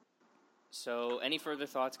 So, any further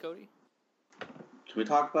thoughts, Cody? Can we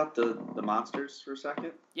talk about the monsters for a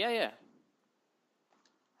second? Yeah.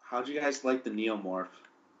 How'd you guys like the Neomorph?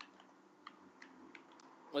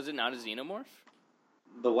 Was it not a xenomorph?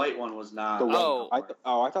 The white one was not. The a Oh.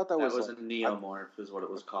 Neomorph. I thought that that was was like, a Neomorph, is what it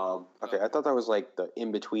was called. okay. I thought that was like the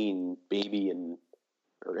in between baby and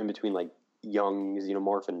or in between like young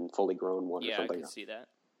xenomorph and fully grown one or Yeah, I something. can see that.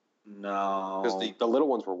 No, Because the little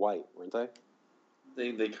ones were white, weren't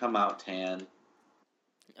they? they come out tan.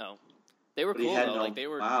 Oh. They were But he cool, had though. no Like, they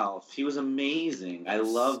were... mouth. He was amazing. I They were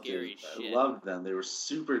loved scary it. shit. I loved them. They were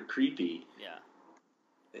super creepy. Yeah.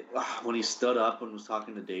 When he stood up and was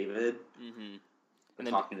talking to David, Mm-hmm.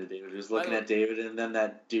 he was looking the at David, and then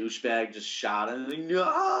that douchebag just shot him. Like,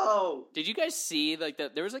 no! Did you guys see, like,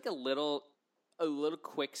 there was, like, a little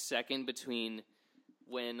quick second between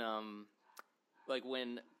when,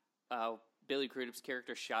 Billy Crudup's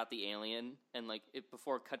character shot the alien, and, like,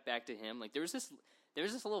 before it cut back to him, like, there was this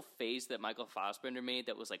little face that Michael Fassbender made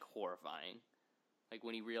that was, like, horrifying. Like,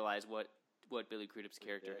 when he realized what Billy Crudup's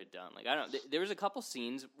character had done. Like, I don't... There was a couple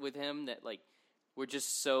scenes with him that, like, were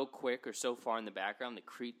just so quick or so far in the background that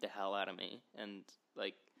creeped the hell out of me. And,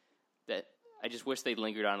 like, that... I just wish they'd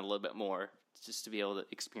lingered on a little bit more just to be able to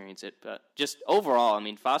experience it. But just overall, I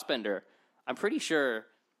mean, Fassbender, I'm pretty sure...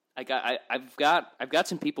 I've got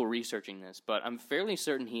some people researching this, but I'm fairly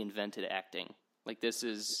certain he invented acting. Like, this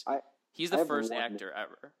is... He's the first actor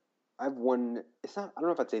ever. I have one. It's not. I don't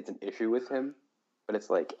know if I'd say it's an issue with him, but it's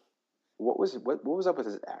like, what was up with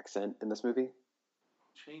his accent in this movie?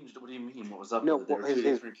 Changed? What do you mean? What was up No, with it? There were two his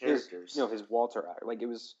different characters. his Walter act. Like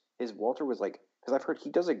his Walter was like, because I've heard he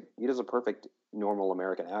does a perfect normal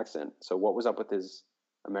American accent. So what was up with his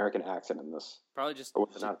American accent in this? Probably just Or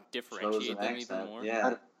was it to not? differentiate them even more.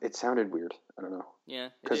 Yeah. It sounded weird. I don't know. Yeah,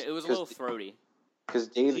 Cause- it was a cause- little throaty. Because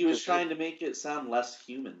David, He was trying to make it sound less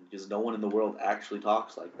human because no one in the world actually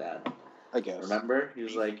talks like that. I guess. Remember? He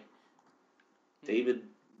was like, David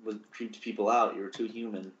would creep people out. You were too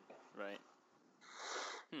human. Right.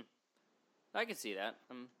 I can see that.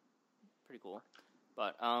 Pretty cool.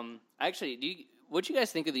 But actually, what'd you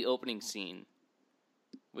guys think of the opening scene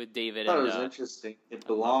with David? I thought and, it was interesting. It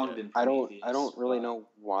belonged in I don't Prometheus, really but- know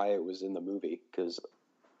why it was in the movie because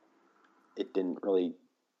it didn't really.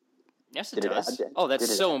 Yes, it Did it does. add- Oh, that's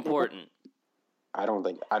did it so add- important. I don't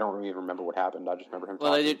even remember what happened. I just remember him.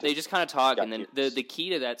 Well, talking they just kind of talk, Got and then tears. the key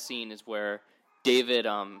to that scene is where David,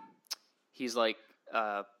 he's like,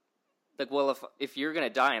 well, if you're gonna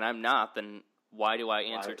die and I'm not, then why do I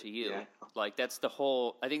answer to you? Yeah. Like, that's the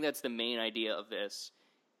whole. I think that's the main idea of this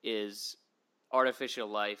is artificial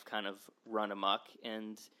life kind of run amok,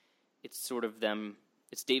 and it's sort of them.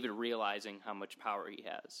 It's David realizing how much power he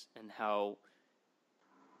has and how.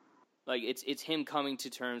 Like, it's him coming to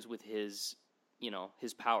terms with his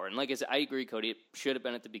power. And like I said, I agree, Cody, it should have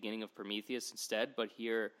been at the beginning of Prometheus instead, but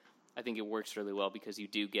here I think it works really well because you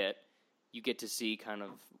get to see kind of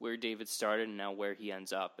where David started and now where he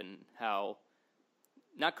ends up and how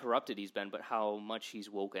not corrupted he's been, but how much he's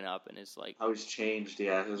woken up and is like How he's changed,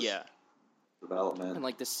 his development. and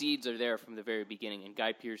like the seeds are there from the very beginning, and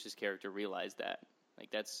Guy Pearce's character realized that. Like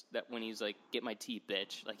that's when he's like, "Get my tea,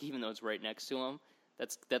 bitch!" Like even though it's right next to him,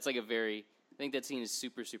 that's like a very. I think that scene is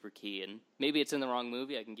super super key, and maybe it's in the wrong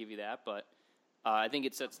movie. I can give you that, but I think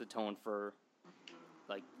it sets the tone for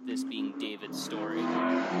like this being David's story.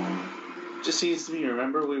 Just seems to me.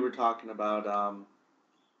 Remember we were talking about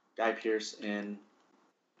Guy Pearce in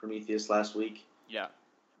Prometheus last week, Yeah.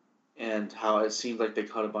 and how it seemed like they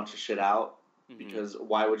cut a bunch of shit out Mhm. because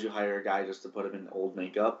why would you hire a guy just to put him in old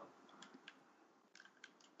makeup?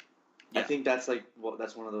 I Yeah. think that's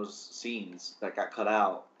that's one of those scenes that got cut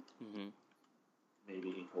out. Mm-hmm.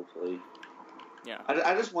 Maybe, hopefully. Yeah.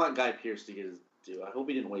 I just want Guy Pearce to get his due. I hope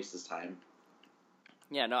he didn't waste his time.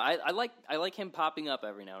 Yeah, no, I like him popping up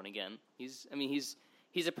every now and again. He's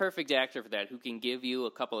a perfect actor for that, who can give you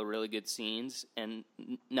a couple of really good scenes and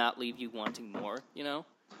not leave you wanting more, you know?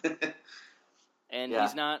 And Yeah.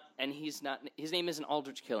 he's not his name isn't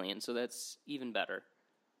Aldrich Killian, so that's even better.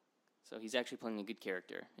 So he's actually playing a good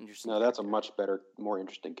character. Interesting. No, that's a character. much better, more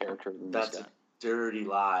interesting character than That's this a guy. dirty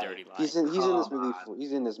lie. Dirty lie. He's in this Come movie. on.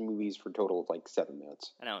 He's in this movies for a total of like 7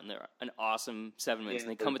 minutes. I know, and they're an awesome 7 minutes,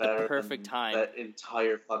 and they they're come at better the perfect than time. That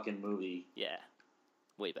entire fucking movie Yeah,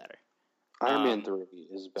 way better. Iron Man Um, 3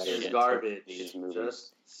 is better is than garbage. these movies.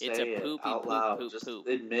 Just say It's a it poopy out poop, loud. poop, Just poop.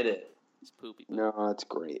 admit it. It's poopy No, that's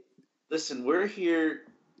great. Listen, we're here.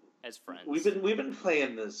 as friends. We've been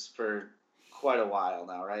playing this for quite a while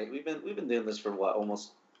now, right? We've been doing this for what,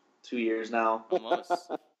 almost 2 years now.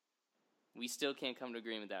 almost. we still can't come to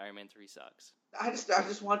agreement that Iron Man 3 sucks. I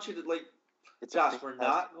just want you to like. It's Josh, we're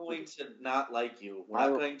not going to not like you. We're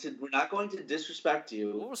not going to disrespect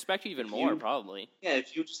you. We'll respect you even more, probably. Yeah,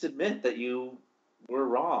 if you just admit that you were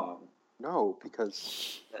wrong. No,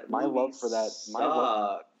 because That my movie love for that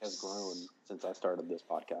love has sucks. grown since I started this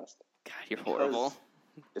podcast. God, you're horrible.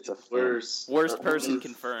 It's a Worst person It's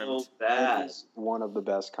confirmed. So bad. It's one of the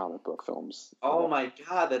best comic book films. Oh my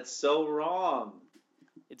god, that's so wrong.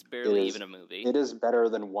 It's barely It is. even a movie. It is better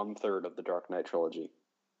than 1/3 of the Dark Knight trilogy.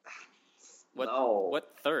 What? No.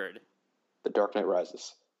 What third? The Dark Knight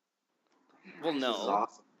Rises. Well, This no. is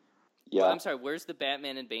awesome. Yeah, Well, I'm sorry. Where's the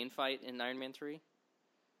Batman and Bane fight in Iron Man 3?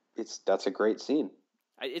 that's a great scene.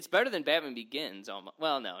 It's better than Batman Begins. Almost.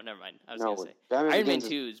 Well, no, never mind. I was No, gonna say Batman Iron Man Begins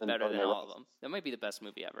 2 is than better Dark than Knight all of Rises. them. That might be the best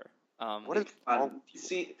movie ever. What is wrong with you?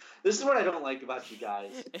 See, this is what I don't like about you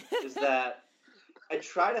guys is that I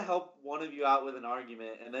try to help one of you out with an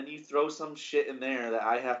argument, and then you throw some shit in there that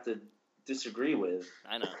I have to disagree with.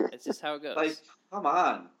 I know. It's just how it goes. Like, come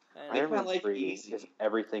on. I know. Make Iron my Man life 3 easy. is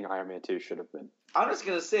everything Iron Man 2 should have been. I'm just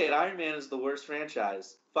gonna say it. Iron Man is the worst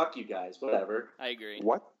franchise. Fuck you guys. Whatever. I agree.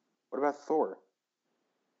 What? What about Thor?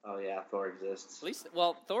 Oh yeah, Thor exists. At least,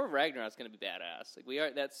 well, Thor Ragnarok's gonna be badass. Like we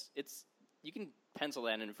are. It's. You can pencil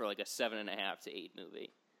that in for like a 7.5 to 8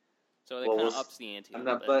 movie. So that Well, kind of we'll ups the ante. a I'm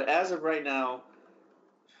little not, bit. but as of right now,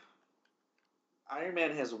 Iron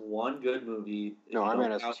Man has one good movie. if No, you Iron don't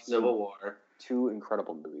Man has count two. Civil War. 2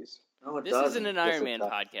 incredible movies. No, it This doesn't. isn't an Yes, Iron it Man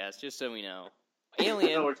does. podcast, just so we know.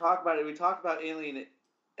 Alien. No, we're talking about it. We talked about Alien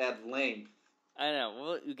at length. I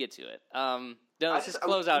know. We'll get to it. No, let's just we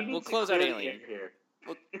close out. need We'll to close out clear the Alien. air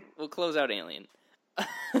here. We'll close out Alien.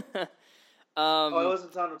 Oh, I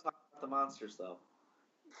wasn't done to talk about the monsters though.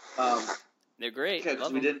 They're great. Because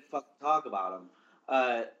Love we them. didn't fucking talk about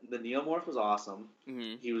them. The Neomorph was awesome.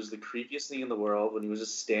 Mhm. He was the creepiest thing in the world when he was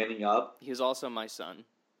just standing up. He was also my son.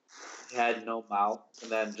 He had no mouth,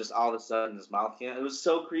 and then just all of a sudden his mouth came. It was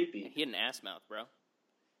so creepy. He had an ass mouth, bro.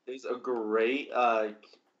 He's a great,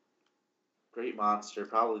 great monster.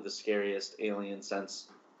 Probably the scariest alien since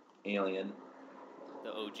Alien.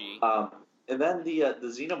 The OG. And then the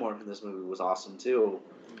xenomorph in this movie was awesome too.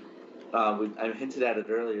 I hinted at it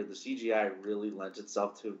earlier. The CGI really lends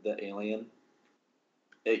itself to the alien.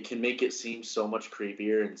 It can make it seem so much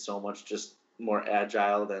creepier and so much just more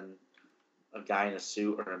agile than a guy in a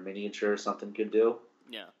suit or a miniature or something could do.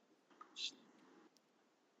 Yeah.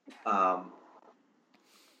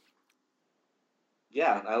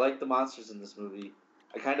 Yeah, I like the monsters in this movie.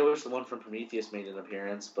 I kind of wish the one from Prometheus made an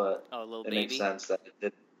appearance, but Oh, little it baby. makes sense that it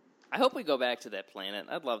didn't. I hope we go back to that planet.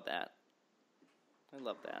 I'd love that. I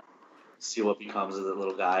love that. See what becomes of the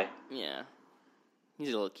little guy. Yeah. He's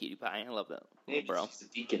a little cutie pie. I love that little Maybe bro. he's a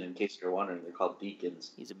deacon, in case you're wondering. They're called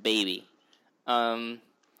deacons. He's a baby.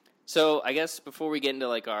 So I guess before we get into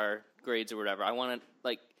like our grades or whatever, I want to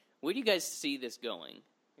like, where do you guys see this going?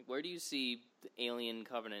 Like, where do you see the Alien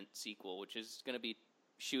Covenant sequel, which is going to be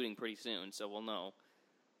shooting pretty soon, so we'll know.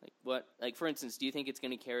 Like what? Like for instance, do you think it's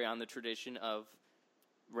going to carry on the tradition of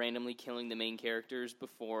randomly killing the main characters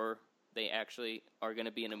before they actually are going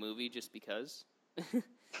to be in a movie just because?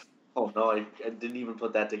 Oh no, I didn't even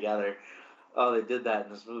put that together. Oh, they did that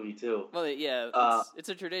in this movie too. Well, yeah, it's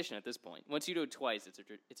a tradition at this point. Once you do it twice, it's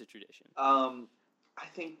a tradition. I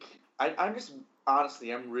think I'm just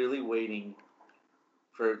honestly, I'm really waiting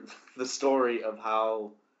for the story of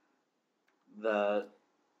how the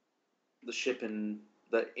ship and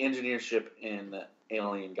the engineer ship in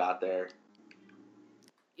Alien got there.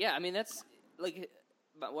 Yeah, I mean that's like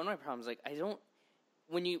one of my problems. Like I don't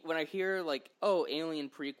when I hear like Alien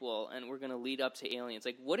prequel and we're gonna lead up to Aliens.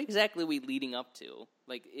 Like what exactly are we leading up to?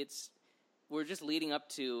 Like we're just leading up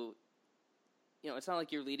to. It's not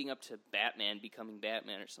like you're leading up to Batman becoming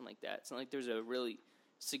Batman or something like that. It's not like there's a really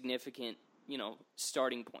significant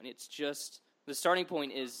starting point. It's just the starting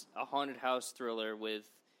point is a haunted house thriller with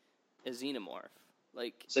a xenomorph.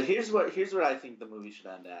 Like so, here's what I think the movie should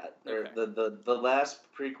end at. Or Okay. the last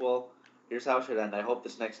prequel. Here's how it should end. I hope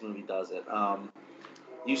this next movie does it.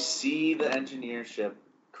 You see the engineer ship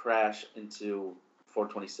crash into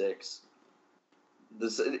 426.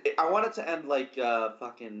 I want it to end like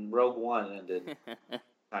fucking Rogue One ended,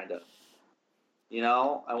 kind of.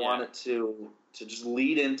 I want it to just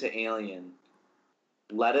lead into Alien.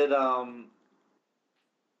 Let it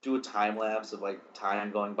do a time lapse of like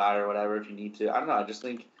time going by or whatever if you need to. I don't know. I just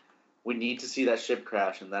think we need to see that ship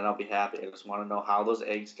crash and then I'll be happy. I just want to know how those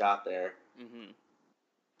eggs got there,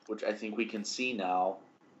 which I think we can see now.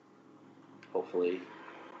 Hopefully.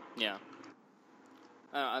 Yeah.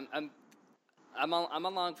 I'm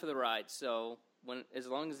along for the ride. So as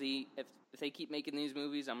long as if they keep making these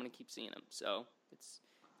movies, I'm gonna keep seeing them. So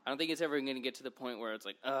I don't think it's ever gonna get to the point where it's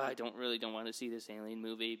like, I don't want to see this Alien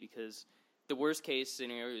movie, because the worst case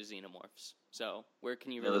scenario is xenomorphs. So where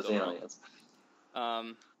can you really go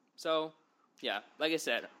wrong? So yeah, like I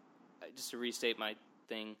said, just to restate my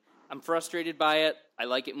thing, I'm frustrated by it. I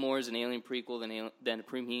like it more as an Alien prequel than a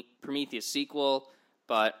Prometheus sequel.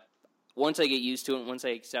 But once I get used to it, once I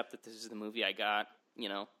accept that this is the movie I got,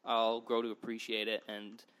 I'll grow to appreciate it,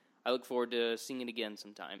 and I look forward to seeing it again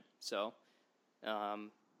sometime. So,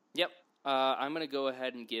 yep, I'm going to go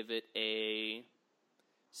ahead and give it a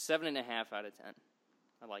 7.5 out of 10.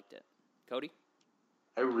 I liked it. Cody?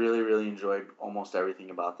 I really, really enjoyed almost everything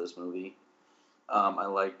about this movie. I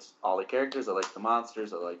liked all the characters. I liked the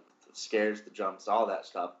monsters. I liked the scares, the jumps, all that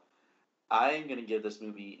stuff. I am going to give this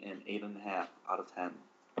movie an 8.5 out of 10.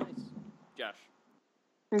 Nice. Josh?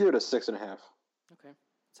 I'm give it a 6.5. Okay.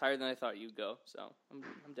 It's higher than I thought you'd go, so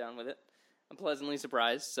I'm down with it. I'm pleasantly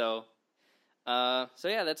surprised. So yeah,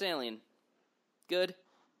 that's Alien. Good.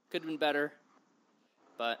 Could have been better,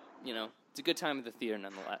 but it's a good time at the theater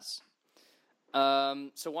nonetheless.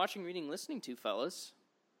 So watching, reading, listening to, fellas.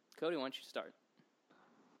 Cody, why don't you start?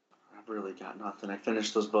 I've really got nothing. I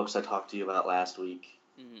finished those books I talked to you about last week.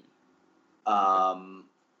 Mm-hmm.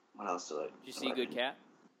 What else did I? Did you see a good cat?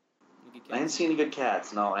 I haven't seen any good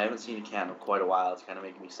cats. No, I haven't seen a cat in quite a while. It's kind of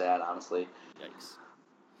making me sad, honestly. Yikes.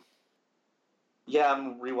 Yeah,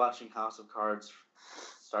 I'm rewatching House of Cards.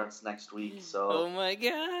 Starts next week, so... Oh my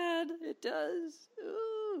god, it does.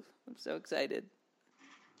 Ooh, I'm so excited.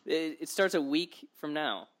 It starts a week from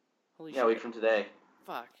now. Holy shit. Yeah, a week from today.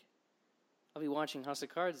 Fuck. I'll be watching House of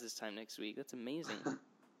Cards this time next week. That's amazing.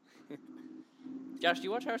 Josh, do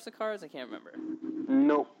you watch House of Cards? I can't remember.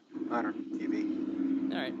 Nope. I don't have TV.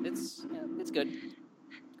 Alright, it's good.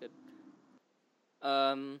 Good.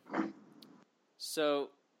 So,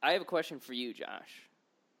 I have a question for you, Josh.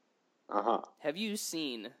 Uh-huh. Have you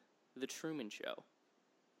seen The Truman Show?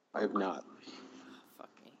 I have not. Fuck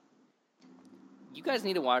me. You guys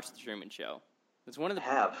need to watch The Truman Show. It's one of the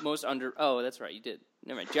most under... Oh, that's right, you did.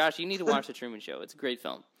 Never mind. Josh, you need to watch The Truman Show. It's a great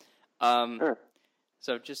film. Sure.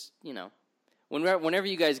 So just, whenever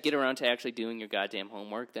you guys get around to actually doing your goddamn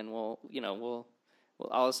homework, then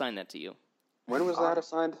I'll assign that to you. When was that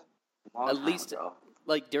assigned? At least,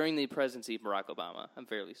 during the presidency of Barack Obama. I'm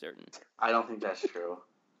fairly certain. I don't think that's true.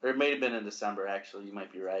 Or it may have been in December, actually. You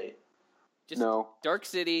might be right. Just Dark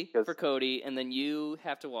City for Cody, and then you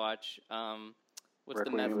have to watch, what's the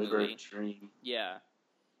meth movie? Dream. Yeah.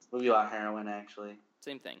 Movie about heroin, actually.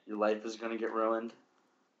 Same thing. Your life is going to get ruined.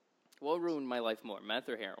 What ruined my life more, meth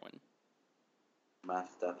or heroin?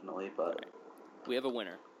 Meth, definitely, but... Okay. We have a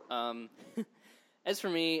winner. As for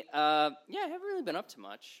me, I haven't really been up to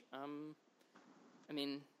much.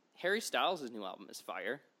 Harry Styles' new album is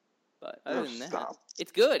fire. But other than that,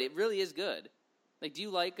 it's good. It really is good. Like, do you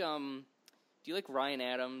like Ryan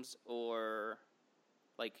Adams or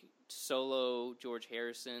like solo George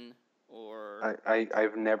Harrison or?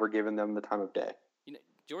 I've never given them the time of day.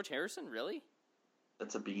 George Harrison, really?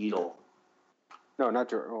 That's a Beatle. No,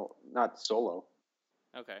 not solo.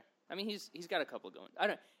 Okay, he's got a couple going. I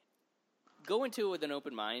don't go into it with an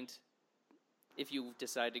open mind. If you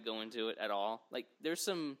decide to go into it at all,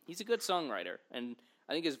 he's a good songwriter, and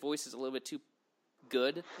I think his voice is a little bit too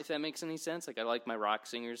good, if that makes any sense. Like, I like my rock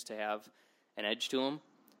singers to have an edge to them,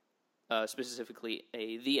 specifically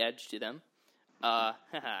the edge to them.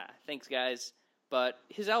 Thanks, guys. But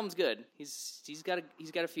his album's good. He's got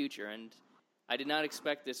a future, and I did not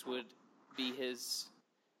expect this would be his.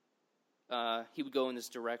 He would go in this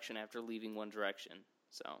direction after leaving One Direction.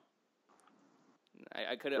 So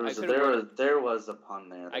I could have. There was a pun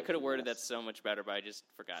there. I could have worded that so much better, but I just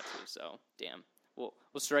forgot to. So damn. We'll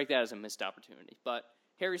strike that as a missed opportunity. But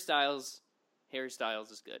Harry Styles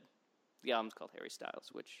is good. The album's called Harry Styles,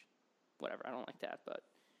 which, whatever, I don't like that, but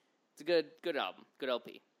it's a good album, good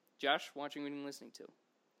LP. Josh, watching, reading, listening to.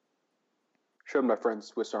 Showed my friend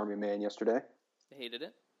Swiss Army Man yesterday. They hated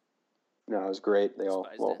it? No, it was great. They all,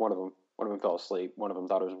 Despised it. one of them fell asleep. One of them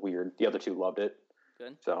thought it was weird. The other two loved it.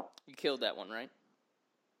 Good. So you killed that one, right?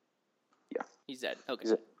 Yeah. He's dead. Okay.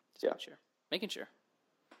 He's dead. Just making sure.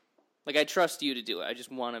 Like, I trust you to do it. I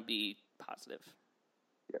just want to be positive.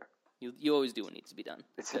 Yeah. You always do what needs to be done.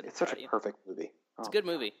 It's such a perfect movie. It's a good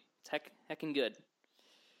movie. It's heckin' good.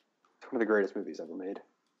 It's one of the greatest movies ever made.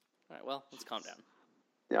 All right, well, let's calm down.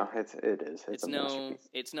 Yeah, it is.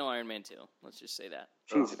 It's no Iron Man 2. Let's just say that.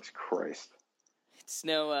 Jesus Christ. It's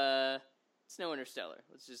no Interstellar.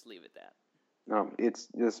 Let's just leave it that. No,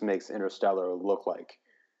 this makes Interstellar look like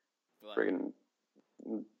friggin',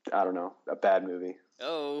 I don't know, a bad movie.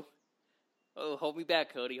 Oh, Oh, hold me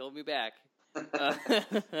back, Cody. Hold me back.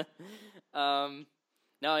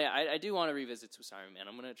 No, yeah, I do want to revisit Swiss Army Man.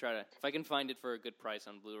 I'm gonna try to, if I can find it for a good price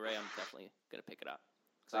on Blu-ray, I'm definitely gonna pick it up.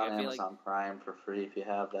 It's on Amazon Prime for free if you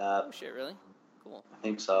have that. Oh shit, really? Cool. I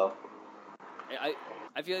think so. I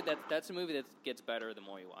feel like that's a movie that gets better the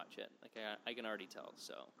more you watch it. Like I can already tell.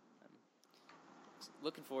 So I'm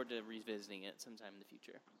looking forward to revisiting it sometime in the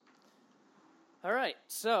future. All right,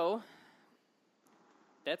 so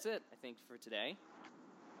that's it. I think for today.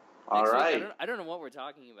 All right. I don't know what we're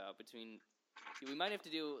talking about between. We might have to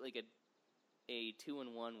do like a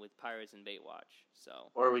 2-in-1 with Pirates and Baywatch. So.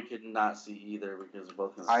 Or we could not see either because we're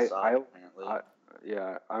both gonna suck. Apparently.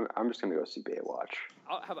 I'm just gonna go see Baywatch.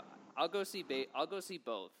 I'll go see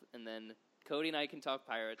both, and then Cody and I can talk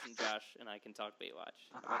Pirates, and Josh and I can talk Baywatch.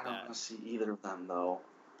 I don't want to see either of them though.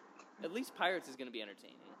 At least Pirates is gonna be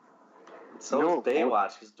entertaining. So is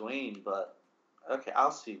Baywatch because Dwayne, but okay,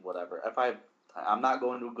 I'll see whatever. I'm not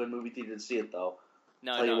going to a good movie theater to see it though.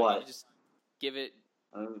 Tell you what, just give it.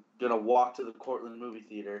 I'm gonna walk to the Cortland movie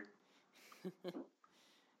theater.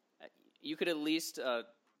 You could at least,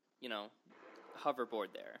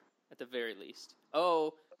 hoverboard there at the very least.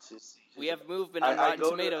 Oh, we have movement on Rotten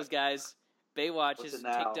Tomatoes, guys. Baywatch is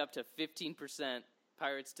kicked up to 15%.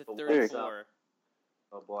 Pirates to 34%.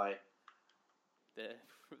 Oh boy, the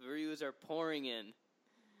reviews are pouring in.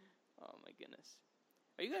 Oh my goodness.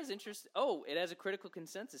 Are you guys interested? Oh, it has a critical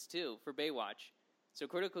consensus too for Baywatch. So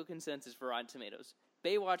critical consensus for Rotten Tomatoes.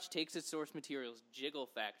 Baywatch takes its source material's jiggle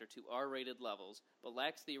factor to R-rated levels, but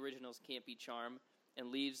lacks the original's campy charm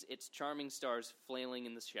and leaves its charming stars flailing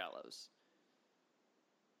in the shallows.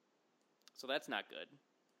 So that's not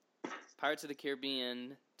good. Pirates of the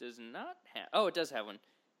Caribbean does not have... Oh, it does have one.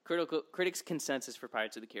 Critics' consensus for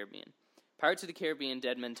Pirates of the Caribbean. Pirates of the Caribbean,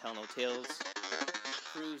 Dead Men Tell No Tales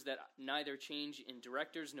proves that neither change in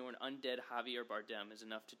directors nor an undead Javier Bardem is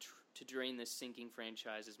enough to drain this sinking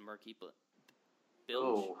franchise's murky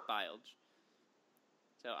bilge.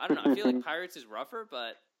 So, I don't know. I feel like Pirates is rougher,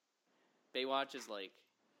 but Baywatch is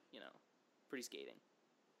pretty skating.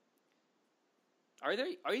 Are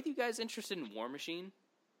you guys interested in War Machine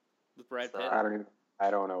with Brad Pitt?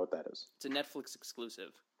 I don't know what that is. It's a Netflix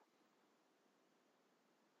exclusive.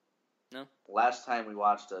 No? Last time we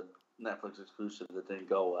watched a Netflix exclusive that didn't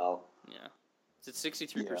go well. Yeah. It's at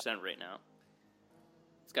 63% right now.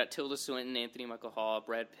 It's got Tilda Swinton, Anthony Michael Hall,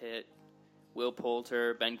 Brad Pitt, Will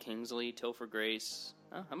Poulter, Ben Kingsley, Topher Grace.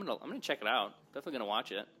 Oh, I'm gonna check it out. Definitely gonna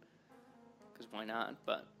watch it. Because why not?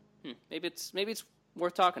 But maybe it's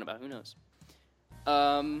worth talking about. Who knows?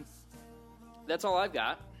 That's all I've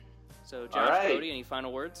got. So, Josh, Cody, any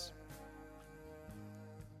final words?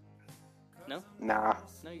 No? Nah.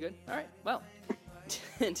 No, you good? All right. Well,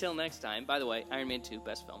 until next time. By the way, Iron Man 2,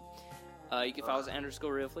 best film. You can follow us at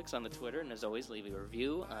 _RealFlix on the Twitter, and as always, leave a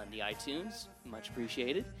review on the iTunes. Much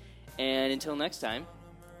appreciated. And until next time,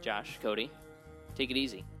 Josh, Cody, take it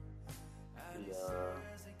easy.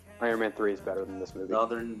 Iron Man 3 is better than this movie. No,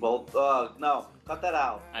 they're both. No, cut that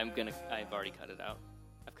out. I've already cut it out.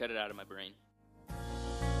 I've cut it out of my brain. I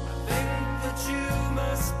think that you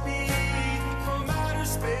must be from outer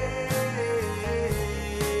space.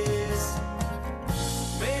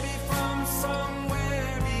 Maybe from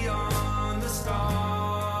somewhere beyond the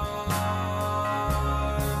stars.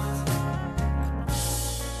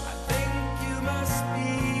 I think you must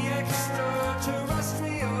be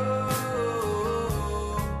extraterrestrial.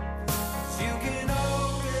 So you can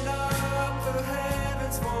open up the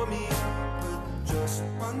heavens for me with just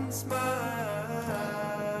one smile.